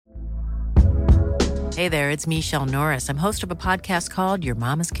Hey there, it's Michelle Norris. I'm host of a podcast called Your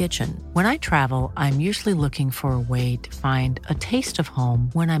Mama's Kitchen. When I travel, I'm usually looking for a way to find a taste of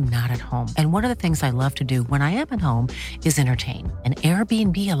home when I'm not at home. And one of the things I love to do when I am at home is entertain. And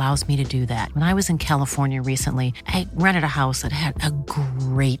Airbnb allows me to do that. When I was in California recently, I rented a house that had a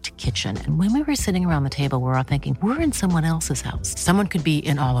great kitchen. And when we were sitting around the table, we were all thinking, we're in someone else's house. Someone could be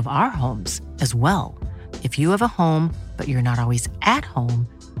in all of our homes as well. If you have a home, but you're not always at home,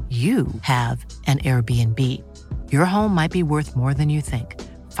 you have an Airbnb. Your home might be worth more than you think.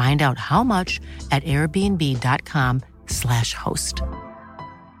 Find out how much at airbnb.com/host.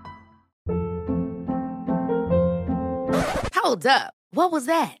 Hold up. What was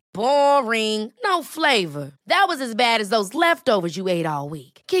that? Boring. No flavor. That was as bad as those leftovers you ate all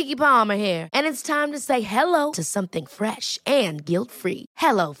week. Keke Palmer here, and it's time to say hello to something fresh and guilt-free.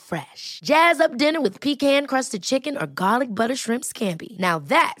 Hello Fresh. Jazz up dinner with pecan-crusted chicken or garlic butter shrimp scampi. Now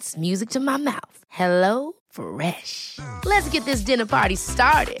that's music to my mouth. Hello Fresh. Let's get this dinner party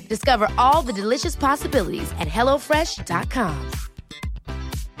started. Discover all the delicious possibilities at hellofresh.com.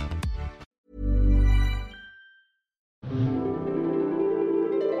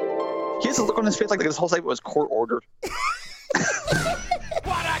 He has a look on his face like this whole segment was court ordered.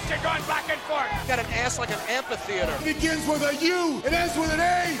 What action going back and forth? Got an ass like an amphitheater. It begins with a U, it ends with an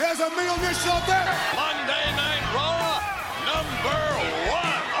A. There's a meal dish out there. Monday Night Raw, number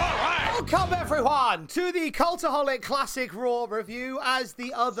one. All right. Welcome everyone to the Cultaholic Classic Raw review as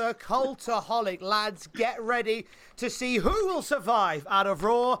the other Cultaholic lads get ready to see who will survive out of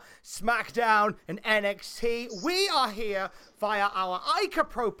Raw, SmackDown and NXT. We are here via our Ica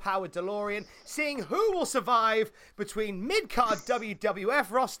Pro powered DeLorean, seeing who will survive between mid-card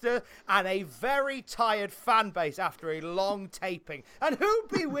WWF roster and a very tired fan base after a long taping. And who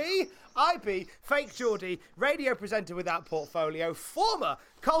be we? I be Fake Geordie, radio presenter without portfolio, former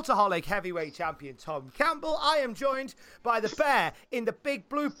Cultaholic heavyweight champion Tom Campbell. I am joined by the bear in the big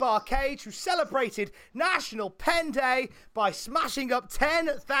blue bar cage who celebrated National Pen Day by smashing up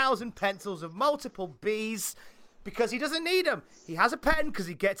 10,000 pencils of multiple Bs. Because he doesn't need them. He has a pen because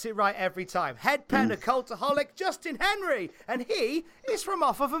he gets it right every time. Head pen, a Cultaholic, Justin Henry. And he is from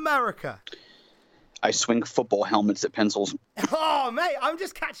off of America. I swing football helmets at pencils. Oh, mate, I'm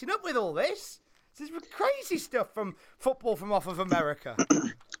just catching up with all this. This is crazy stuff from football from off of America.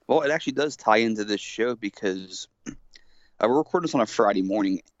 Well, it actually does tie into this show because we're recording this on a Friday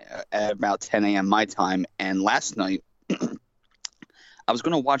morning at about 10 a.m. my time. And last night, I was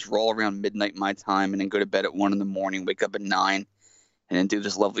going to watch Raw around midnight my time and then go to bed at 1 in the morning, wake up at 9, and then do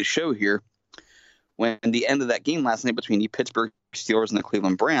this lovely show here. When the end of that game last night between the Pittsburgh Steelers and the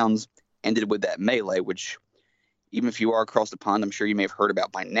Cleveland Browns ended with that melee, which even if you are across the pond, I'm sure you may have heard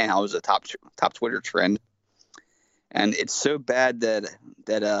about by now. It was a top Twitter trend. And it's so bad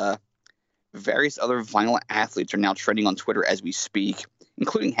that various other violent athletes are now trending on Twitter as we speak,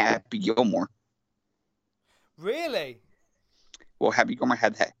 including Happy Gilmore. Really? Well, Happy Gilmore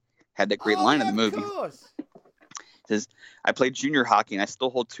had that great line in the movie. Of course. It says, I played junior hockey and I still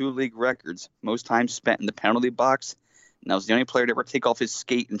hold 2 league records. Most time spent in the penalty box. And I was the only player to ever take off his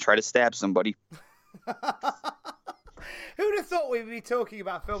skate and try to stab somebody. Who'd have thought we'd be talking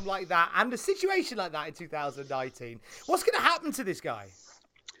about a film like that and a situation like that in 2019? What's going to happen to this guy?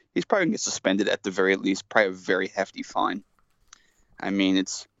 He's probably going to get suspended at the very least, probably a very hefty fine. I mean,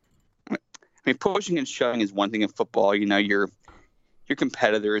 pushing and shoving is one thing in football. You know, your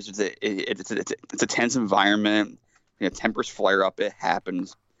competitors. It's a tense environment. You know, tempers flare up. It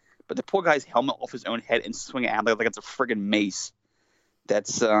happens. But to pull a guy's helmet off his own head and swing it out like it's a friggin' mace,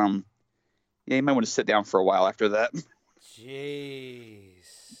 that's yeah, you might want to sit down for a while after that.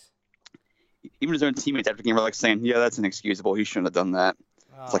 Jeez. Even his own teammates after the game were like saying, "Yeah, that's inexcusable. He shouldn't have done that."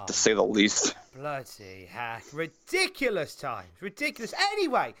 It's like to say the least. Bloody heck. Ridiculous times. Ridiculous.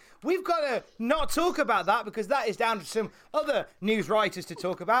 Anyway, we've got to not talk about that because that is down to some other news writers to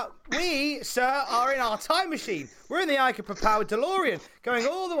talk about. We, sir, are in our time machine. We're in the Ica powered DeLorean, going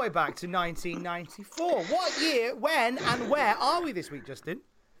all the way back to 1994. What year, when, and where are we this week, Justin?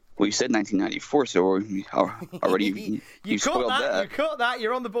 Well, you said 1994, so already you spoiled that. You caught that.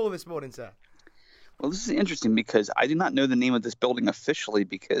 You're on the ball this morning, sir. Well, this is interesting because I do not know the name of this building officially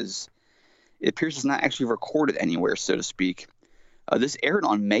because it appears it's not actually recorded anywhere, so to speak. This aired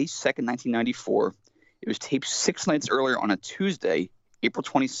on May 2nd, 1994. It was taped 6 nights earlier on a Tuesday, April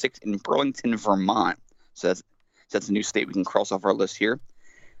 26th in Burlington, Vermont. So that's a new state we can cross off our list here.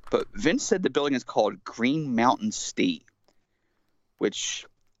 But Vince said the building is called Green Mountain State, which,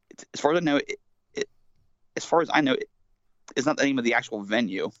 as far as I know, it's not the name of the actual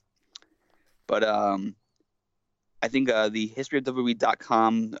venue. But I think the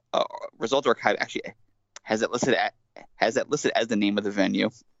historyofWWE.com results archive actually has that listed as the name of the venue.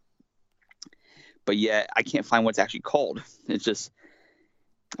 But yet I can't find what it's actually called. It's just,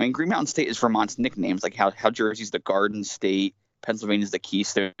 I mean, Green Mountain State is Vermont's nicknames, like how Jersey's the Garden State, Pennsylvania's the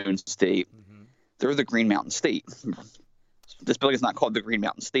Keystone State. Mm-hmm. They're the Green Mountain State. This building is not called the Green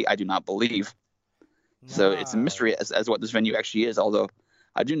Mountain State, I do not believe. No. So it's a mystery as what this venue actually is, although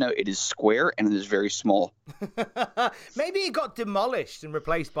I do know it is square and it is very small. Maybe it got demolished and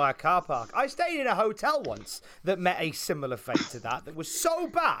replaced by a car park. I stayed in a hotel once that met a similar fate to that was so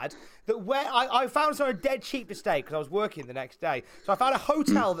bad that where I found somewhere dead cheap to stay because I was working the next day. So I found a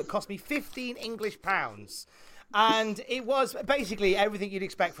hotel that cost me 15 English pounds. And it was basically everything you'd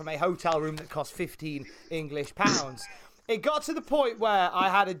expect from a hotel room that cost 15 English pounds. It got to the point where I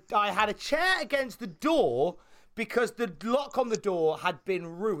had a chair against the door because the lock on the door had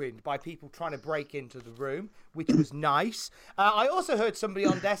been ruined by people trying to break into the room, which was nice. I also heard somebody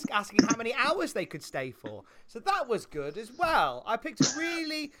on desk asking how many hours they could stay for. So that was good as well. I picked a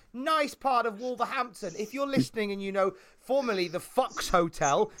really nice part of Wolverhampton. If you're listening and you know formerly the Fox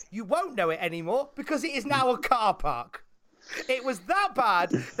Hotel, you won't know it anymore because it is now a car park. It was that bad.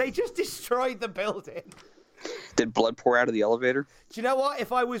 They just destroyed the building. Did blood pour out of the elevator? Do you know what?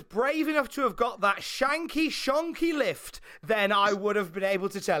 If I was brave enough to have got that shanky, shonky lift, then I would have been able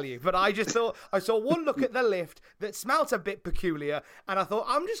to tell you. But I just thought, I saw one look at the lift that smelt a bit peculiar, and I thought,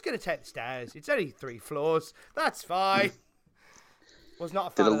 I'm just going to take the stairs. It's only 3 floors. That's fine. Was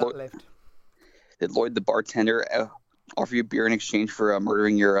not a fan of that lift. Did Lloyd, the bartender, offer you beer in exchange for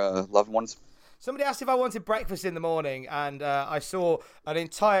murdering your loved ones? Somebody asked if I wanted breakfast in the morning, and I saw an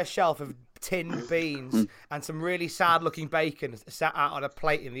entire shelf of tinned beans and some really sad-looking bacon sat out on a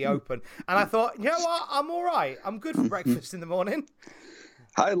plate in the open. And I thought, you know what? I'm all right. I'm good for breakfast in the morning.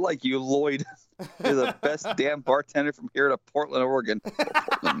 I like you, Lloyd. You're the best damn bartender from here to Portland, Oregon. Or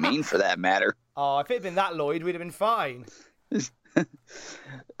Portland, Maine, for that matter. Oh, if it had been that Lloyd, we'd have been fine.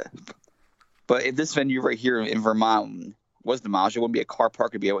 But if this venue right here in Vermont was demolished, it wouldn't be a car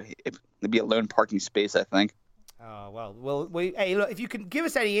park. It'd be a lone parking space, I think. Oh, well, hey, look, if you can give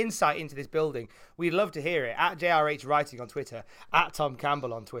us any insight into this building, we'd love to hear it. At JRH Writing on Twitter, at Tom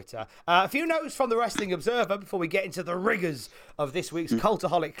Campbell on Twitter. A few notes from the Wrestling Observer before we get into the rigours of this week's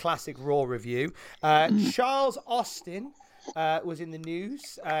Cultaholic Classic Raw review. Charles Austin was in the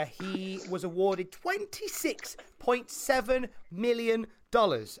news. He was awarded $26.7 million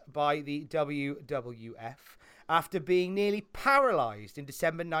by the WWF after being nearly paralysed in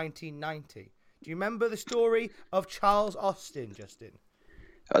December 1990. Do you remember the story of Charles Austin, Justin?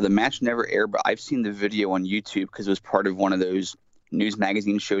 The match never aired, but I've seen the video on YouTube because it was part of one of those news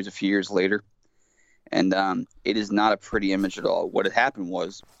magazine shows a few years later. And it is not a pretty image at all. What had happened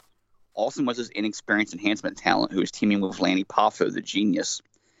was Austin was this inexperienced enhancement talent who was teaming with Lanny Poffo, the Genius,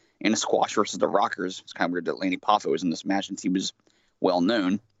 in a squash versus the Rockers. It's kind of weird that Lanny Poffo was in this match since he was well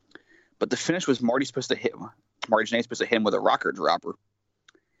known. But the finish was Marty Jannetty supposed to hit him with a rocker dropper.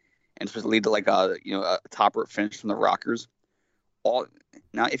 And it's supposed to lead to like a top rope finish from the Rockers.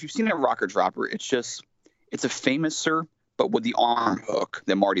 Now, if you've seen a rocker dropper, it's a famouser, but with the arm hook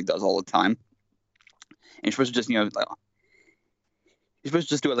that Marty does all the time. And you're supposed to you're supposed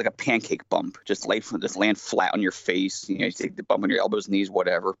to just do it like a pancake bump, just land flat on your face. You take the bump on your elbows, knees,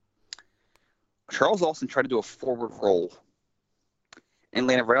 whatever. Charles Austin tried to do a forward roll and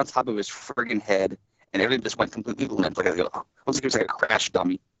landed right on top of his friggin' head, and everything just went completely limp. It was like a crash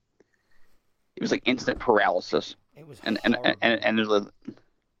dummy. It was like instant paralysis. It was and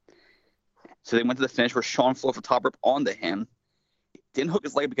so they went to the finish where Sean flew off the top rope onto him. Didn't hook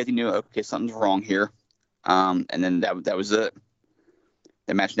his leg because he knew, okay, something's wrong here. And then that was it.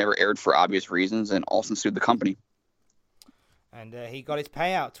 The match never aired for obvious reasons, and Austin sued the company. And he got his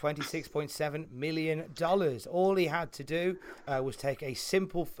payout, $26.7 million. All he had to do was take a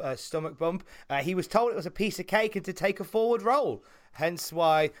simple stomach bump. He was told it was a piece of cake and to take a forward roll. Hence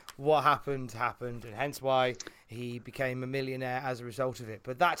why what happened, and hence why he became a millionaire as a result of it.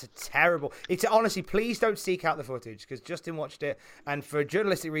 But that's honestly, please don't seek out the footage, because Justin watched it, and for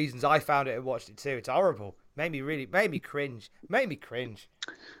journalistic reasons, I found it and watched it too. It's horrible. Made me cringe.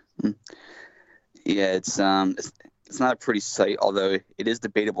 Yeah, it's not a pretty sight, although it is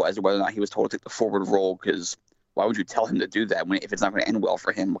debatable as to whether or not he was told to take the forward roll, because why would you tell him to do that if it's not going to end well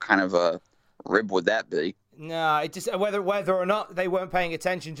for him? What kind of a rib would that be? No, it just whether or not they weren't paying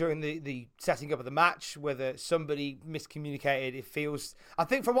attention during the setting up of the match, whether somebody miscommunicated. It feels, I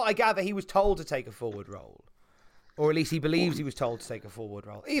think from what I gather, he was told to take a forward roll, or at least he believes he was told to take a forward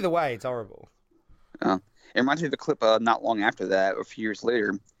roll. Either way, it's horrible. It reminds me of the clip not long after that, a few years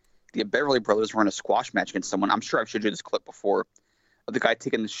later. The Beverly Brothers were in a squash match against someone. I'm sure I've showed you this clip before. of the guy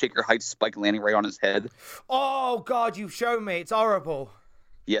taking the Shaker Heights spike landing right on his head. Oh, God, you've shown me. It's horrible.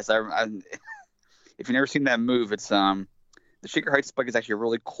 Yes, I if you've never seen that move, it's the Shaker Heights spike is actually a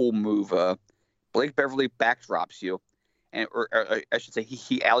really cool move. Blake Beverly backdrops you, or I should say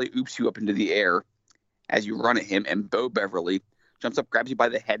he alley-oops you up into the air as you run at him, and Bo Beverly jumps up, grabs you by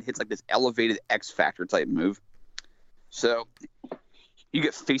the head, hits like this elevated X Factor type move. So you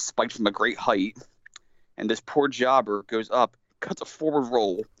get face spiked from a great height, and this poor jobber goes up, cuts a forward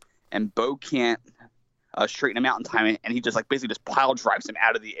roll, and Bo can't straighten him out in time, and he just basically just pile drives him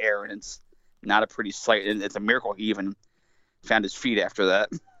out of the air, and it's not a pretty sight. And it's a miracle he even found his feet after that.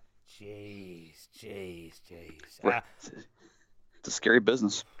 Jeez. It's a scary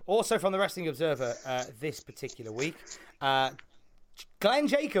business. Also from the Wrestling Observer this particular week, Glenn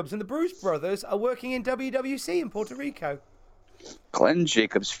Jacobs and the Bruce Brothers are working in WWC in Puerto Rico. Glenn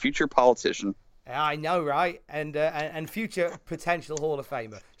Jacobs, future politician. I know, right? And future potential Hall of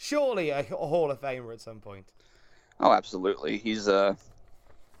Famer. Surely a Hall of Famer at some point. Oh, absolutely. He's the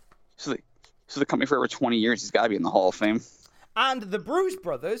company for over 20 years. He's got to be in the Hall of Fame. And the Bruce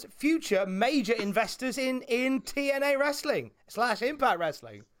Brothers, future major investors in TNA Wrestling / Impact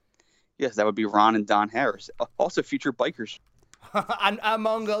Wrestling. Yes, that would be Ron and Don Harris. Also future bikers. And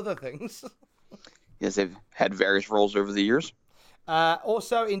among other things. Yes, they've had various roles over the years.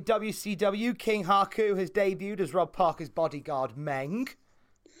 Also in WCW, King Haku has debuted as Rob Parker's bodyguard, Meng.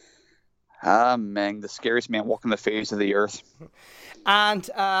 Meng, the scariest man walking the face of the earth. And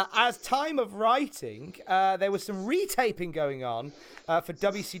as time of writing, there was some retaping going on for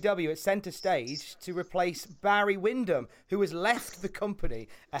WCW at Center Stage to replace Barry Windham, who has left the company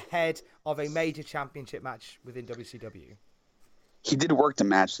ahead of a major championship match within WCW. He did work the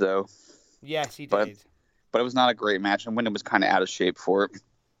match, though. Yes, he did. But it was not a great match, and Windham was kind of out of shape for it.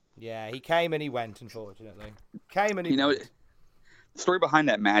 Yeah, he came and he went, unfortunately. Went. The story behind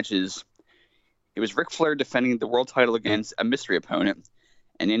that match is it was Ric Flair defending the world title against a mystery opponent,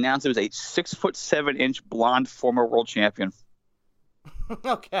 and he announced it was a 6'7" blonde former world champion.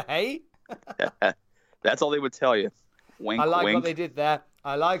 Okay. That's all they would tell you. Wink, I like wink. what they did there.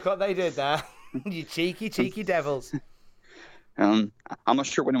 You cheeky devils. I'm not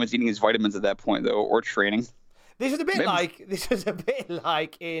sure when he was eating his vitamins at that point, though, or training. This was a bit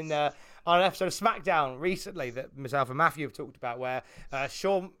like in on an episode of SmackDown recently that myself and Matthew have talked about, where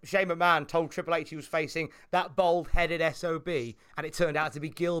Shane McMahon told Triple H he was facing that bald-headed SOB, and it turned out to be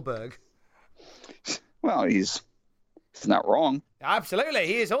Gilbert. Well, he's not wrong. Absolutely,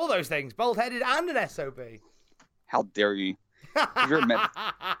 he is all those things, bald-headed and an SOB. How dare you? Have you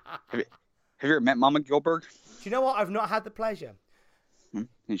ever met Mama Gilbert? Do you know what? I've not had the pleasure.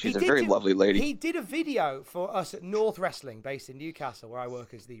 And she's a very lovely lady. He did a video for us at North Wrestling, based in Newcastle, where I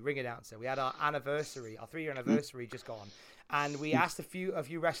work as the ring announcer. We had our 3-year anniversary just gone. And we asked a few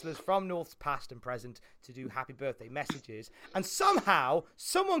wrestlers from North's past and present to do happy birthday messages. And somehow,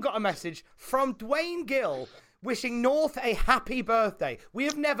 someone got a message from Dwayne Gill wishing North a happy birthday. We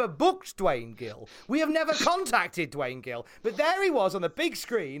have never booked Dwayne Gill. We have never contacted Dwayne Gill. But there he was on the big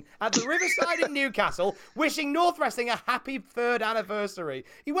screen at the Riverside in Newcastle wishing North Wrestling a happy 3rd anniversary.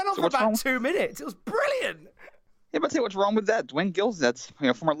 He went on for about 2 minutes. It was brilliant. Yeah, but tell you what's wrong with that. Dwayne Gill's that's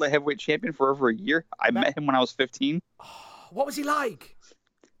former light heavyweight champion for over a year. I met him when I was 15. What was he like?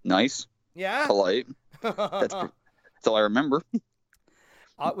 Nice. Yeah? Polite. That's all I remember.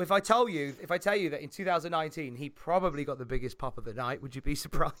 If I tell you that in 2019 he probably got the biggest pop of the night, would you be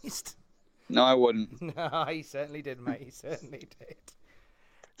surprised? No, I wouldn't. No, he certainly did, mate. He certainly did.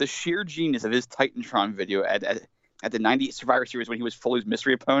 The sheer genius of his Titantron video at the 98 Survivor Series when he was Foley's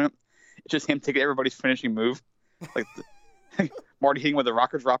mystery opponent, it's just him taking everybody's finishing move. Like Marty hitting with a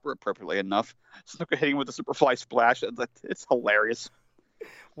rocker dropper, appropriately enough. Snooker hitting with a Superfly splash. It's hilarious.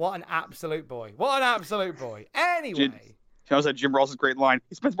 What an absolute boy. Anyway. That was Jim Ross's great line.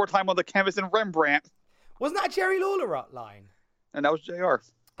 He spends more time on the canvas than Rembrandt. Wasn't that a Jerry Lawler line? And that was JR.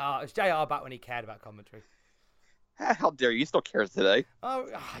 It was JR back when he cared about commentary. How dare you? He still cares today. Oh,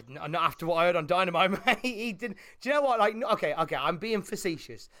 not after what I heard on Dynamite, mate. He didn't. Do you know what? Okay, I'm being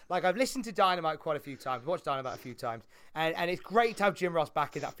facetious. I've listened to Dynamite quite a few times, watched Dynamite a few times, and it's great to have Jim Ross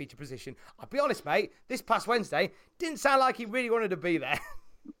back in that feature position. I'll be honest, mate, this past Wednesday didn't sound like he really wanted to be there.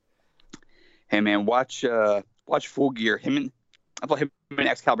 Hey, man, watch Full Gear. I thought him and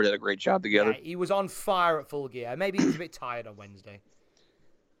Excalibur did a great job together. Yeah, he was on fire at Full Gear. Maybe he was a bit tired on Wednesday.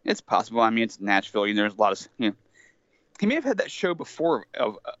 It's possible. I mean, it's Nashville. There's a lot of He may have had that show before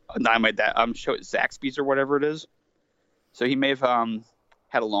of Dynamite, that show at Zaxby's or whatever it is. So he may have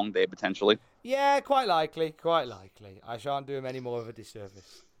had a long day potentially. Yeah, quite likely. I shan't do him any more of a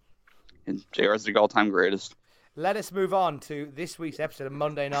disservice. And JR's the all-time greatest. let us move on to this week's episode of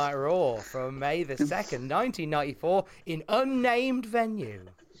Monday Night Raw from May the 2nd, 1994, in unnamed venue.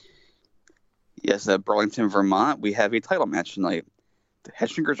 Yes, Burlington, Vermont. We have a title match tonight. The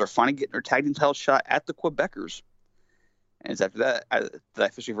Headstringers are finally getting their tag team title shot at the Quebecers. And it's after that I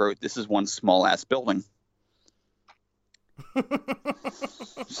officially wrote, "This is one small ass building."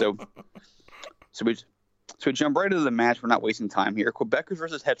 so we jump right into the match. We're not wasting time here. Quebecers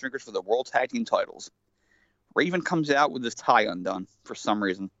versus Headstringers for the World Tag Team titles. Raven comes out with his tie undone for some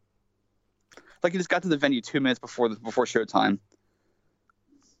reason. Like he just got to the venue 2 minutes before showtime.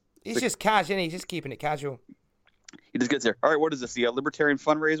 He's just casual, he's just keeping it casual. He just gets there. All right, what is this? The Libertarian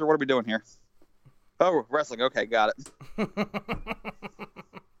fundraiser? What are we doing here? Oh, wrestling. Okay, got it.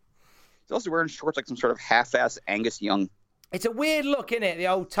 He's also wearing shorts like some sort of half-ass Angus Young. It's a weird look, isn't it? The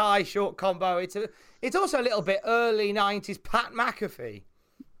old tie short combo. It's also a little bit early 90s Pat McAfee.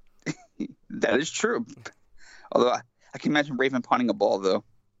 That is true. Although I can imagine Raven punting a ball, though.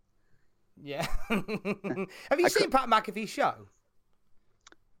 Yeah. Have you seen Pat McAfee's show?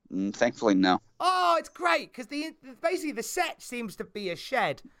 Thankfully, no. Oh, it's great because basically the set seems to be a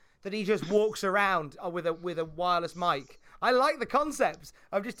shed that he just walks around with a wireless mic. I like the concept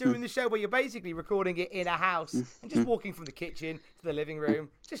of just doing the show where you're basically recording it in a house and just walking from the kitchen to the living room,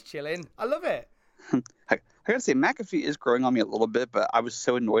 just chilling. I love it. I gotta say, McAfee is growing on me a little bit, but I was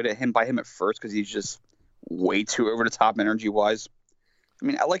so annoyed at him at first because he's just way too over the top energy wise. I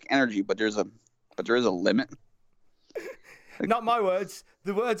mean, I like energy, but there is a limit. Not my words,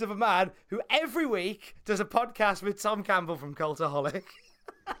 the words of a man who every week does a podcast with Tom Campbell from Cultaholic.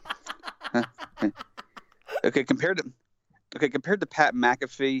 Okay, compared to Pat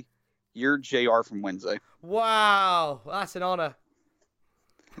McAfee, you're JR from Wednesday. Wow, that's an honor.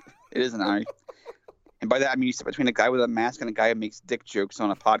 It is an honor. And by that, I mean you sit between a guy with a mask and a guy who makes dick jokes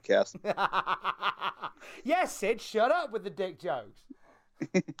on a podcast. Yes, Sid, shut up with the dick jokes.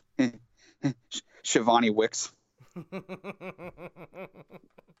 Shivani Wicks.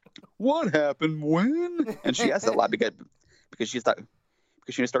 What happened when? And she asks that a lot because she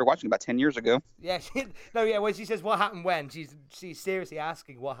started watching about 10 years ago. Yeah, when she says what happened when, she's seriously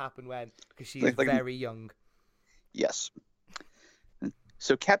asking what happened when because she's very young. Yes.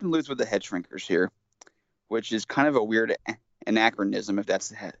 So Captain Lou's with the Headshrinkers here, which is kind of a weird anachronism if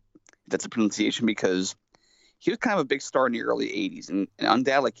that's a pronunciation, because he was kind of a big star in the early 80s, and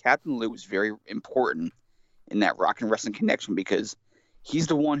undoubtedly Captain Lou was very important in that rock and wrestling connection because he's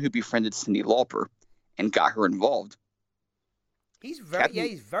the one who befriended Cyndi Lauper and got her involved. He's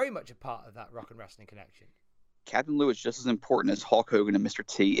very much a part of that rock and wrestling connection. Captain Lou is just as important as Hulk Hogan and Mr.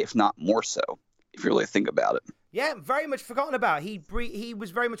 T, if not more so, if you really think about it. Yeah, very much forgotten about. He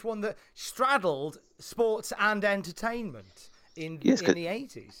was very much one that straddled sports and entertainment in the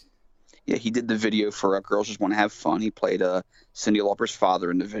 80s. Yeah, he did the video for Girls Just Want to Have Fun. He played Cyndi Lauper's father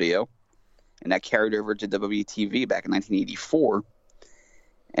in the video. And that carried over to WTV back in 1984.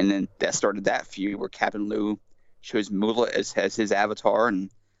 And then that started that feud where Captain Lou chose Moolah as his avatar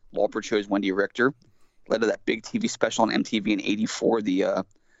and Lauper chose Wendy Richter. Led to that big TV special on MTV in 84.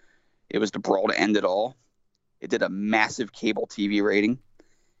 It was the Brawl to End It All. It did a massive cable TV rating.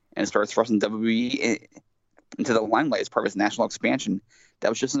 And it started thrusting WWE into the limelight as part of his national expansion. That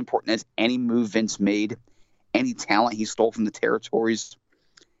was just as important as any move Vince made, any talent he stole from the territories,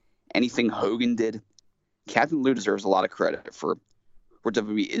 anything Hogan did. Captain Lou deserves a lot of credit for where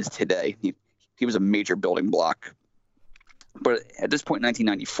WWE is today. He was a major building block. But at this point in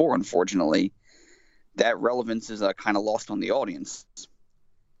 1994, unfortunately, that relevance is kind of lost on the audience.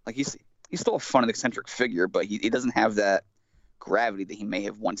 Like he's still a fun and eccentric figure, but he doesn't have that gravity that he may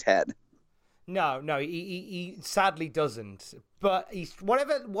have once had. No, he sadly doesn't. But he's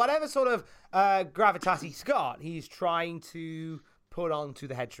whatever sort of gravitas he's got, he's trying to put onto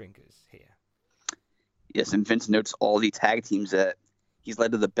the Headshrinkers here. Yes, and Vince notes all the tag teams that he's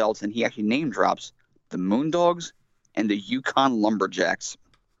led to the belts, and he actually name drops the Moondogs and the Yukon Lumberjacks.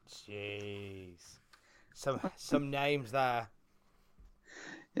 Jeez. Some names there.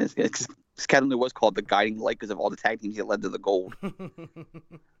 Yes, Captain Lou was called the guiding light because of all the tag teams that led to the gold.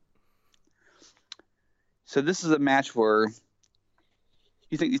 So this is a match where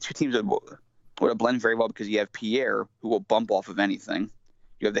you think these two teams would blend very well because you have Pierre, who will bump off of anything.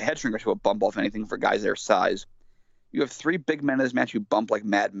 You have the Headshrinkers, who will bump off anything for guys their size. You have three big men in this match who bump like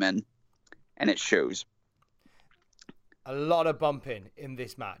madmen, and it shows. A lot of bumping in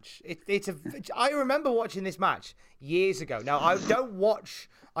this match. I remember watching this match years ago. Now, I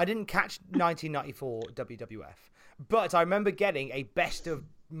didn't catch 1994 WWF, but I remember getting a best of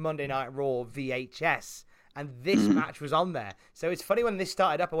Monday Night Raw VHS, and this match was on there. So it's funny when this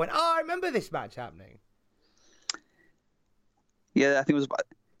started up, I went, oh, I remember this match happening. Yeah, I think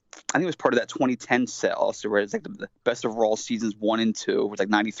it was part of that 2010 set also, where it's like the best of Raw seasons 1 and 2, which was like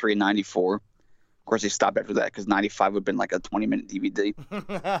 93 and 94. Of course, they stopped after that because 95 would have been like a 20-minute DVD.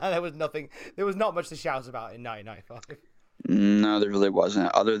 There was nothing. There was not much to shout about in 1995. No, there really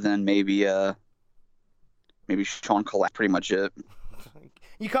wasn't, other than maybe Sean Collette. Pretty much it.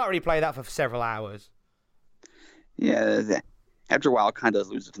 You can't really play that for several hours. Yeah, after a while, it kind of does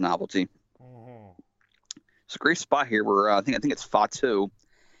lose its novelty. It's a great spot here where I think it's Fatu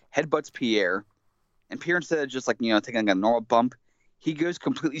headbutts Pierre, and Pierre, instead of just taking a normal bump, he goes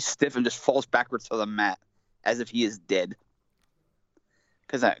completely stiff and just falls backwards to the mat as if he is dead.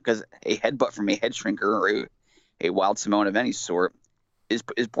 Because a headbutt from a head shrinker or a wild Samoan of any sort is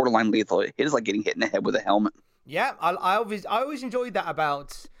borderline lethal. It is like getting hit in the head with a helmet. Yeah, I always enjoyed that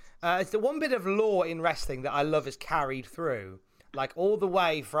about. It's the one bit of lore in wrestling that I love is carried through. Like all the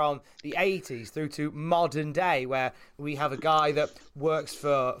way from the 80s through to modern day, where we have a guy that works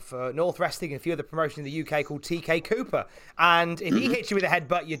for North Wrestling and a few other promotions in the UK called TK Cooper. And if he hits you with a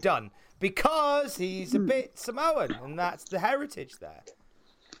headbutt, you're done. Because he's a bit Samoan, and that's the heritage there.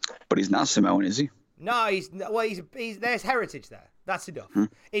 But he's not Samoan, is he? No, he's there's heritage there. That's enough.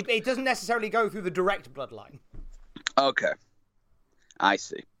 It doesn't necessarily go through the direct bloodline. Okay. I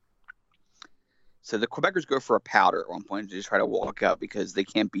see. So the Quebecers go for a powder at one point to just try to walk out because they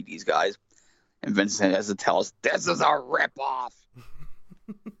can't beat these guys. And Vincent has to tell us, this is a ripoff.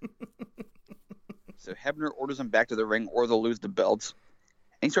 So Hebner orders them back to the ring or they'll lose the belts.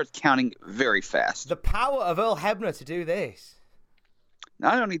 And he starts counting very fast. The power of Earl Hebner to do this.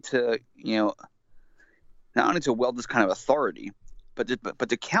 Not only to wield this kind of authority, but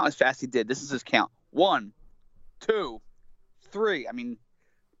to count as fast as he did. This is his count. 1, 2, 3. I mean,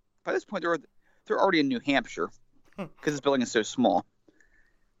 by this point, they're already in New Hampshire because this building is so small.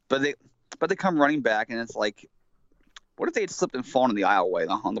 But they come running back, and it's like, what if they had slipped and fallen in the aisleway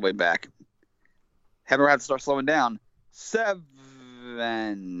on the way back? Hebner had to start slowing down. 7,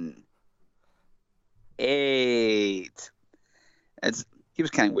 8. He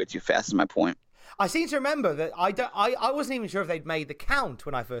was counting way too fast, is my point. I seem to remember that I wasn't even sure if they'd made the count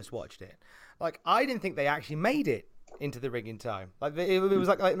when I first watched it. Like, I didn't think they actually made it into the ring in time. Like, it was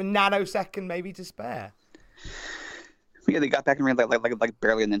like a nanosecond maybe to spare. Yeah, they got back in the ring like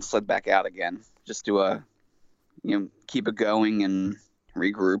barely, and then slid back out again, just to keep it going and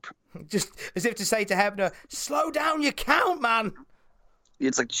regroup. Just as if to say to Hebner, slow down your count, man.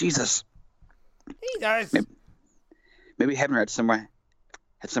 It's like, Jesus. He does. Maybe Hebner had somewhere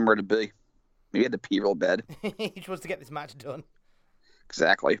to be. Maybe he had to pee real bad. He just wants to get this match done.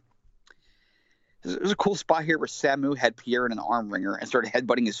 Exactly. There's a cool spot here where Samu had Pierre in an arm wringer and started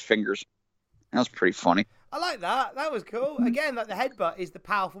headbutting his fingers. That was pretty funny. I like that. That was cool. Again, like the headbutt is the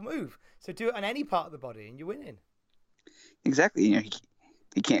powerful move. So do it on any part of the body and you're winning. Exactly.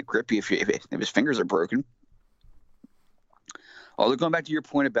 He can't grip you if his fingers are broken. Although going back to your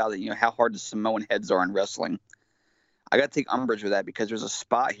point about it, how hard the Samoan heads are in wrestling, I got to take umbrage with that because there's a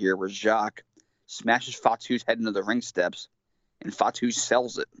spot here where Jacques smashes Fatu's head into the ring steps and Fatu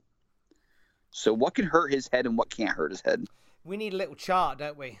sells it. So what can hurt his head and what can't hurt his head? We need a little chart,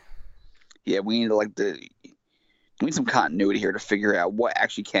 don't we? Yeah, we need some continuity here to figure out what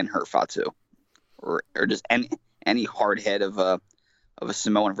actually can hurt Fatu, or just any hard head of a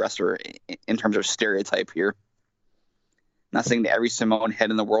Samoan wrestler in terms of stereotype here. Not saying that every Samoan head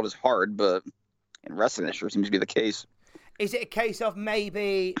in the world is hard, but in wrestling that sure seems to be the case. Is it a case of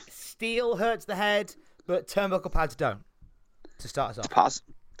maybe steel hurts the head, but turnbuckle pads don't? To start us off,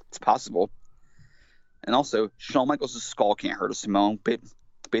 it's possible. And also, Shawn Michaels' skull can't hurt a Samoan,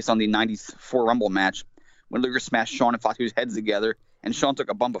 based on the 94 Rumble match when Luger smashed Shawn and Fatu's heads together, and Shawn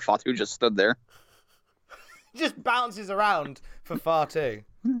took a bump, but Fatu just stood there. Just bounces around for Fatu.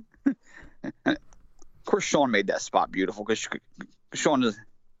 Of course, Shawn made that spot beautiful because Shawn is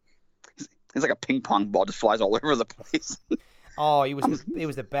he's like a ping pong ball, just flies all over the place. Oh, he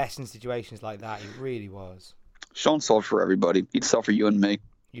was the best in situations like that. He really was. Shawn sold for everybody. He'd sell for you and me.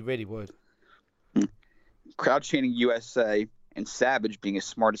 He really would. Crowd chanting USA and Savage being as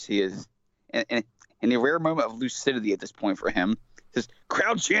smart as he is, and in a rare moment of lucidity at this point for him, says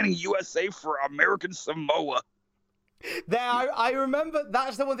crowd chanting USA for American Samoa. I remember,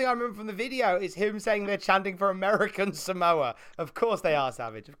 that's the one thing I remember from the video, is him saying they're chanting for American Samoa. Of course they are,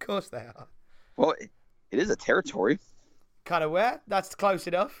 Savage. Of course they are. Well, it is a territory. Kind of where? That's close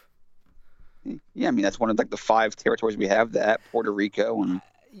enough. Yeah, I mean, that's one of the 5 territories we have, that Puerto Rico. And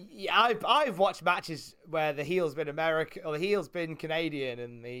yeah, I've watched matches where the heel's been American, or the heel's been Canadian,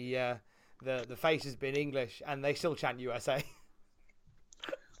 and the face has been English, and they still chant USA.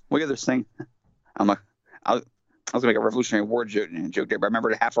 What the other thing? I'm I was going to make a Revolutionary War joke there, but I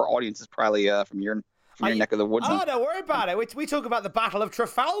remember half our audience is probably from your neck of the woods. Oh, don't worry about it. We talk about the Battle of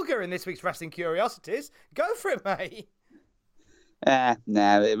Trafalgar in this week's Wrestling Curiosities. Go for it, mate.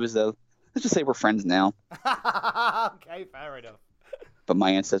 Nah, it was let's just say we're friends now. Okay, fair enough. But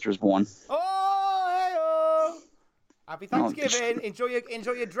my ancestors won. Oh, hey-oh. Happy Thanksgiving. Enjoy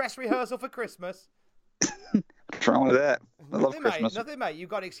your dress rehearsal for Christmas. What's wrong with that? I love Christmas. Nothing, mate. You've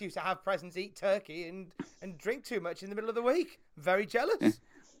got an excuse to have presents, eat turkey, and drink too much in the middle of the week. Very jealous. Yeah.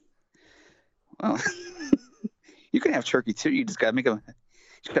 Well, you can have turkey too. You just gotta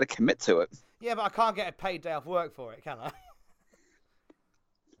commit to it. Yeah, but I can't get a paid day off work for it, can I?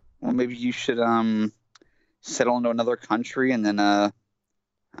 Well, maybe you should settle into another country and then I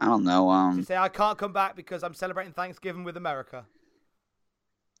don't know. To say I can't come back because I'm celebrating Thanksgiving with America.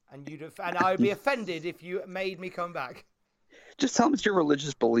 And I would be offended if you made me come back. Just tell them it's your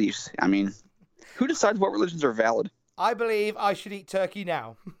religious beliefs. I mean, who decides what religions are valid? I believe I should eat turkey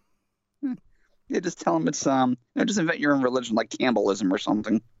now. Yeah, just tell them it's just invent your own religion like Campbellism or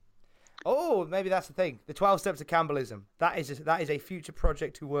something. Oh, maybe that's the thing. The 12 steps of Campbellism. That is a future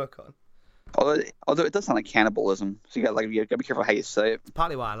project to work on. Although it does sound like cannibalism, so you gotta be careful how you say it. It's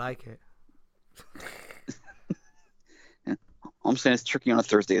partly why I like it. All I'm saying is turkey on a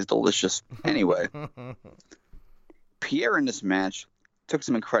Thursday is delicious. Anyway, Pierre in this match took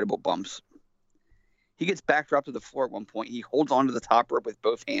some incredible bumps. He gets backdropped to the floor at one point. He holds onto the top rope with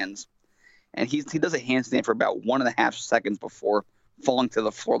both hands, and he does a handstand for about 1.5 seconds before falling to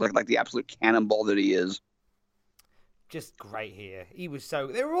the floor like the absolute cannonball that he is. Just great here.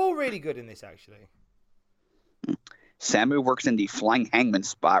 They were all really good in this, actually. Samu works in the flying hangman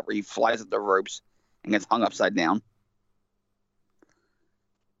spot where he flies at the ropes and gets hung upside down.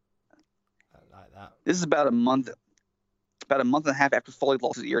 I like that. This is about a month and a half after Foley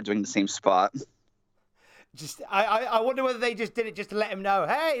lost his ear doing the same spot. I wonder whether they just did it just to let him know,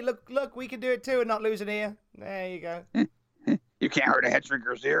 hey, look, we can do it too and not lose an ear. There you go. You can't hurt a head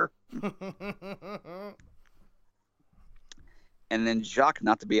shrinker's ear. And then Jacques,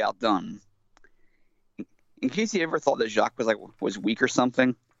 not to be outdone. In case you ever thought that Jacques was weak or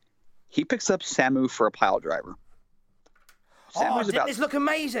something, he picks up Samu for a pile driver. Didn't this look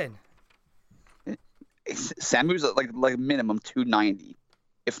amazing? Samu's like minimum 290,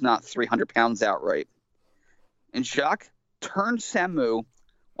 if not 300 pounds outright. And Jacques turns Samu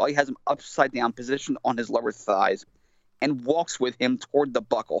while he has him upside down, positioned on his lower thighs, and walks with him toward the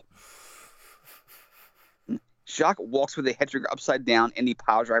buckle. Jacques walks with the head trigger upside down and the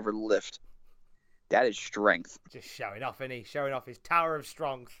pile driver lift. That is strength. Just showing off, isn't he? Showing off his tower of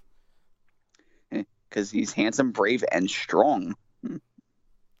strength. Because he's handsome, brave, and strong.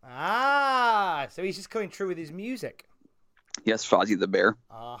 So he's just coming true with his music. Yes, Fozzie the Bear.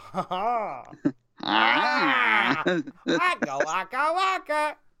 Waka, waka,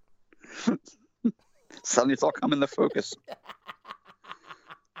 waka. Suddenly it's all come into focus.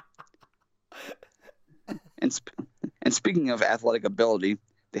 And speaking of athletic ability,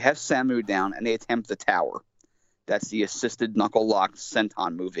 they have Samu down and they attempt the tower. That's the assisted knuckle lock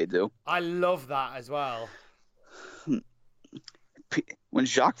senton move they do. I love that as well. When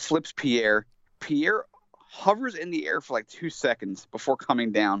Jacques flips Pierre hovers in the air for like 2 seconds before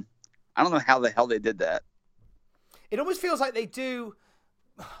coming down. I don't know how the hell they did that. It almost feels like they do.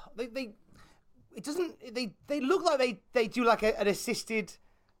 They look like they do like an assisted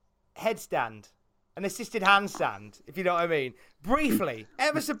headstand, an assisted handstand, if you know what I mean. Briefly,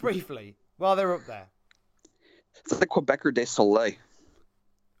 ever so briefly, while they're up there. It's like Quebecer de Soleil.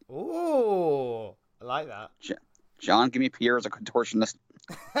 Ooh, I like that. John, give me Pierre as a contortionist.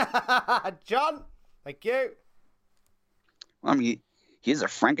 John, thank you. I mean, he is a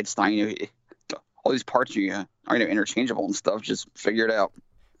Frankenstein. You know, all these parts are interchangeable and stuff. Just figure it out.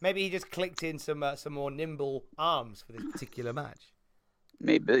 Maybe he just clicked in some more nimble arms for this particular match.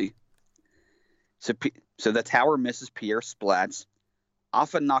 Maybe. So the tower misses Pierre, splats.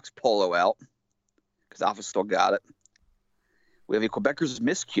 Alpha knocks Polo out because Alpha still got it. We have a Quebecer's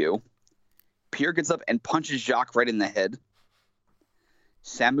miscue. Pierre gets up and punches Jacques right in the head.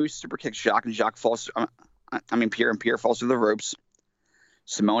 Samu super kicks Jacques and Jacques falls. Pierre and Pierre falls through the ropes.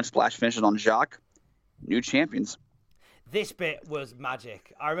 Samoan splash finishes on Jacques. New champions. This bit was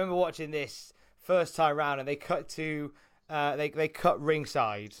magic. I remember watching this first time round, and they cut to they cut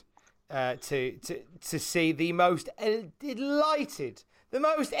ringside to see the most elated,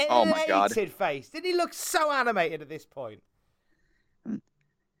 face. Did he look so animated at this point?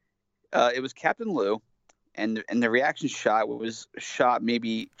 It was Captain Lou, and the reaction shot was shot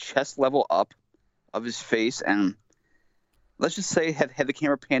maybe chest level up of his face, and let's just say, had the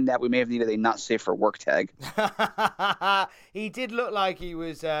camera panned out, we may have needed a not safe for work tag. He did look like he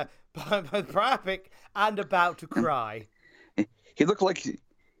was graphic and about to cry. He looked like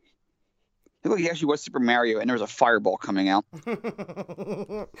he actually was Super Mario, and there was a fireball coming out.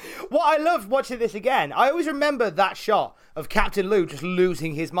 What I loved watching this again, I always remember that shot of Captain Lou just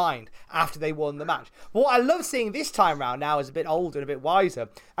losing his mind after they won the match. What I love seeing this time round, now as a bit older and a bit wiser,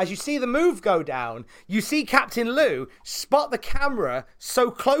 as you see the move go down, you see Captain Lou spot the camera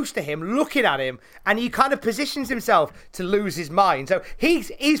so close to him, looking at him, and he kind of positions himself to lose his mind. So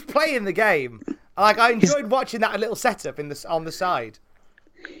he's playing the game. Like, I enjoyed watching that little setup on the side.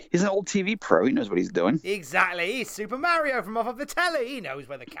 He's an old TV pro. He knows what he's doing. Exactly. He's Super Mario from off of the telly. He knows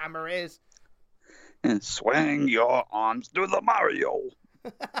where the camera is. And swing your arms to the Mario.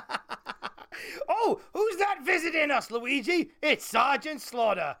 Oh, who's that visiting us, Luigi? It's Sergeant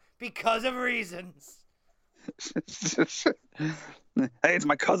Slaughter, because of reasons. Hey, it's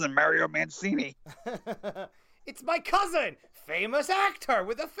my cousin, Mario Mancini. It's my cousin, famous actor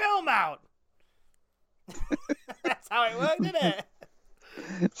with a film out. That's how it worked, didn't it?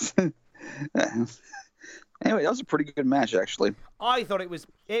 Anyway, that was a pretty good match, actually. I thought it was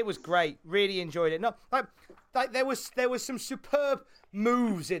great. Really enjoyed it. No, like there was some superb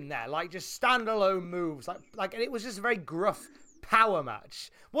moves in there, like just standalone moves. Like and it was just a very gruff power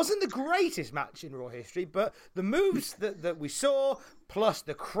match. Wasn't the greatest match in Raw history, but the moves that we saw, plus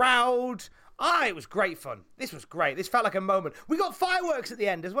the crowd, it was great fun. This was great. This felt like a moment. We got fireworks at the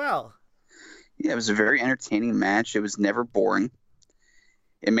end as well. Yeah, it was a very entertaining match. It was never boring.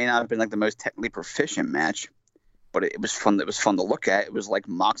 It may not have been like the most technically proficient match, but it was fun. It was fun to look at. It was like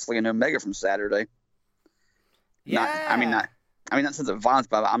Moxley and Omega from Saturday. Yeah. Not sense of violence,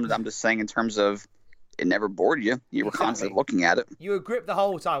 but I'm just saying in terms of it never bored you. You were constantly looking at it. You were gripped the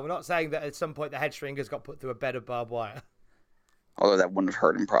whole time. We're not saying that at some point the head stringers got put through a bed of barbed wire. Although that wouldn't have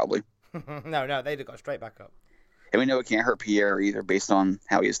hurt him probably. No, they'd have got straight back up. And we know it can't hurt Pierre either, based on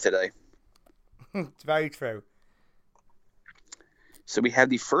how he is today. It's very true. So we have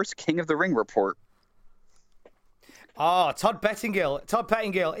the first King of the Ring report. Todd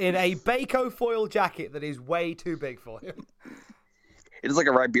Pettingill in a Baco foil jacket that is way too big for him. It is like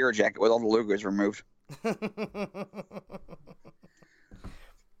a Ribera jacket with all the logos removed.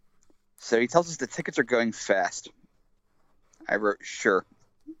 So he tells us the tickets are going fast. I wrote, sure.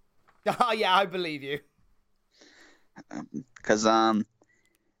 Oh, yeah, I believe you. Because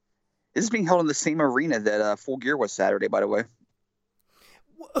this is being held in the same arena that Full Gear was Saturday, by the way.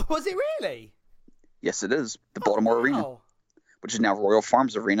 Was it really? Yes, it is. The Baltimore Arena, which is now Royal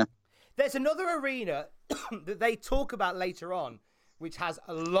Farms Arena. There's another arena that they talk about later on, which has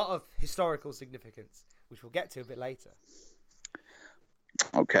a lot of historical significance, which we'll get to a bit later.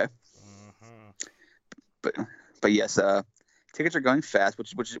 Okay. Mm-hmm. But yes, tickets are going fast,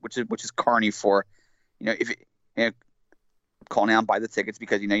 which is carny for, if calling out and buy the tickets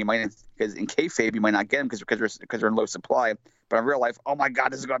because you might, because in kayfabe you might not get them because they're in low supply, but in real life, oh my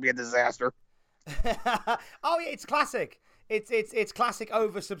god, this is going to be a disaster. Oh yeah, it's classic. It's classic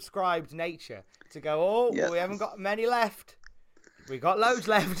oversubscribed nature to go. We haven't got many left. We got loads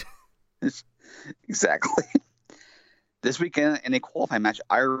left. Exactly. This weekend in a qualifying match,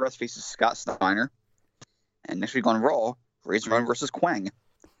 IRS faces Scott Steiner, and next week on Raw, Razor Ramon versus Quang.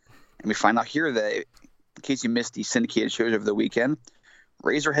 And we find out here that, in case you missed the syndicated shows over the weekend,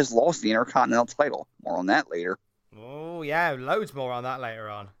 Razor has lost the Intercontinental title. More on that later. Oh, yeah, loads more on that later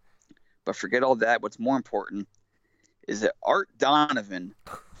on. But forget all that. What's more important is that Art Donovan,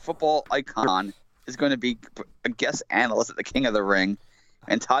 football icon, is going to be a guest analyst at the King of the Ring.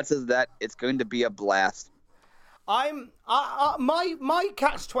 And Todd says that it's going to be a blast. My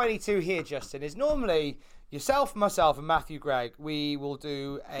catch-22 here, Justin, is normally yourself, myself, and Matthew Gregg. We will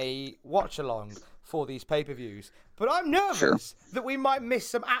do a watch-along for these pay-per-views. But I'm nervous that we might miss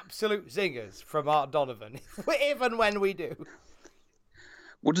some absolute zingers from Art Donovan, if and when we do.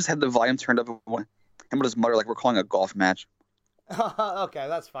 We'll just have the volume turned up and we'll just mutter like we're calling a golf match. Okay,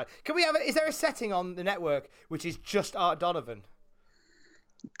 that's fine. Can we have is there a setting on the network which is just Art Donovan?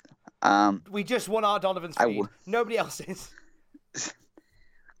 We just want Art Donovan's feed. Nobody else's.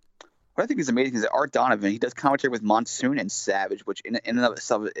 What I think is amazing is that Art Donovan, he does commentary with Monsoon and Savage, which in and of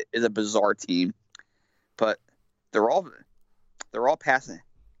itself is a bizarre team. But they're all passing.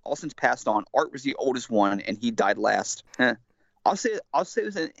 All since passed on. Art was the oldest one, and he died last. I'll say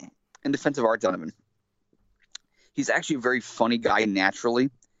this in defense of Art Donovan. He's actually a very funny guy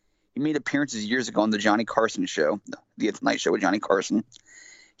naturally. He made appearances years ago on the Johnny Carson show, the Tonight Show with Johnny Carson.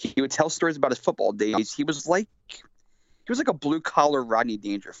 He would tell stories about his football days. He was like a blue collar Rodney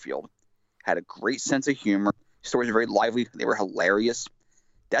Dangerfield. Had a great sense of humor. stories were very lively. They were hilarious.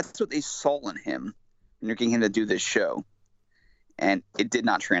 That's what they saw in him when you're getting him to do this show. And it did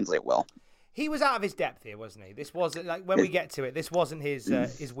not translate well. He was out of his depth here, wasn't he? This wasn't, like, when we get to it, this wasn't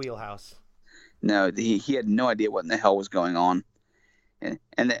his wheelhouse. No, he had no idea what in the hell was going on. And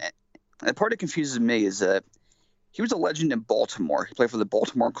the part that confuses me is that he was a legend in Baltimore. He played for the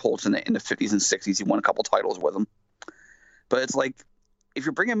Baltimore Colts in the 50s and 60s. He won a couple titles with them. But it's like, if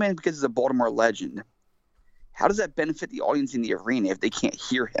you're bringing him in because he's a Baltimore legend, how does that benefit the audience in the arena if they can't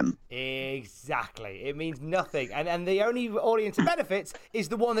hear him? Exactly. It means nothing. And the only audience it benefits is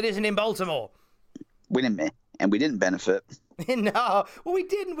the one that isn't in Baltimore. We didn't benefit. No. Well, we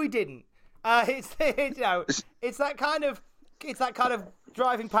didn't. It's that kind of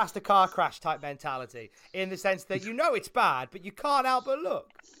driving past a car crash type mentality, in the sense that it's bad, but you can't help but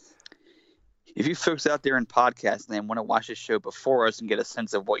look. If you folks out there in podcasting and want to watch this show before us and get a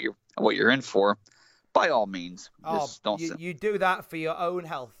sense of what you're in for, by all means, you do that for your own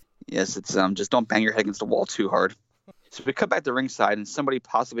health. Yes, it's just don't bang your head against the wall too hard. So we cut back to ringside, and somebody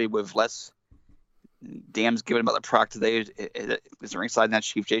possibly with less damns given about the product today is ringside, and that's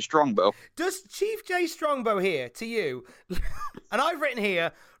Chief Jay Strongbow. Does Chief Jay Strongbow here, to you, and I've written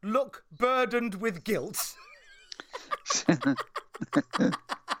here, look burdened with guilt?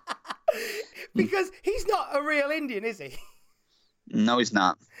 Because he's not a real Indian, is he? No, he's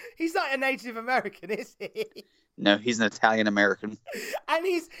not. He's not a Native American, is he? No, he's an Italian American. And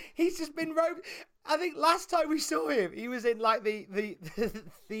he's just been robed. I think last time we saw him, he was in like the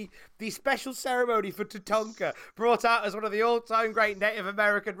special ceremony for Tatanka, brought out as one of the all-time great Native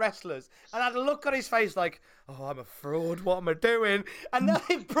American wrestlers, and had a look on his face like, "Oh, I'm a fraud. What am I doing?" And then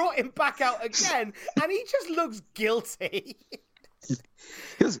they brought him back out again, and he just looks guilty.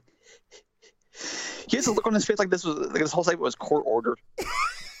 He has a look on his face like this whole segment was court ordered.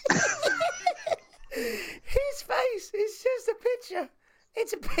 His face is just a picture.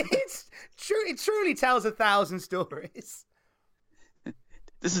 It's true. It truly tells 1,000 stories.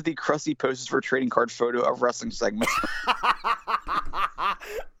 This is the crusty posters for trading card photo of wrestling segments.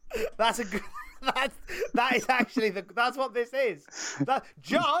 That's a good. That is actually that's what this is.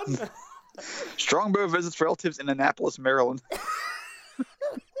 John Strongbow visits relatives in Annapolis, Maryland.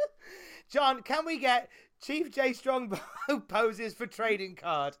 John, can we get Chief Jay Strongbow poses for trading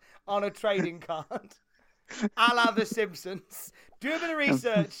card on a trading card? A la The Simpsons. Do a bit of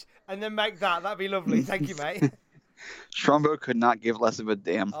research and then make that. That'd be lovely. Thank you, mate. Strongbow could not give less of a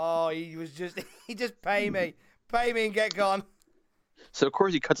damn. Oh, he just pay me and get gone. So, of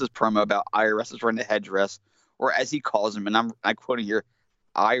course, he cuts his promo about IRS wearing the headdress, or as he calls him, and I'm quoting here,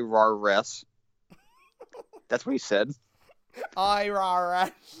 IRS. That's what he said.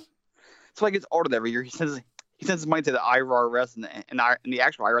 IRS. That's why he gets ordered every year. He sends his money to the IRS, and the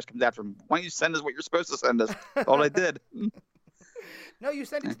actual IRS comes after him. Why don't you send us what you're supposed to send us? That's all I did. No, you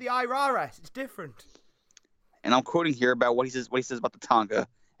sent it to the IRS. It's different. And I'm quoting here about what he says about the Tonga,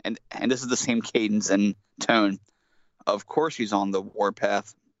 and this is the same cadence and tone. Of course he's on the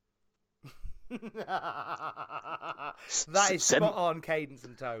warpath. That is spot on cadence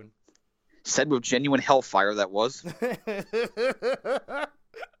and tone. Said with genuine hellfire, that was.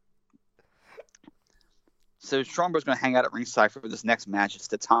 So Strongbow's going to hang out at ringside for this next match. It's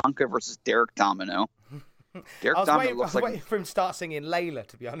Tatanka versus Derek Domino. I was waiting for him to start singing Layla,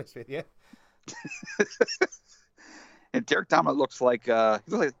 to be honest with you. And Derek Domino looks like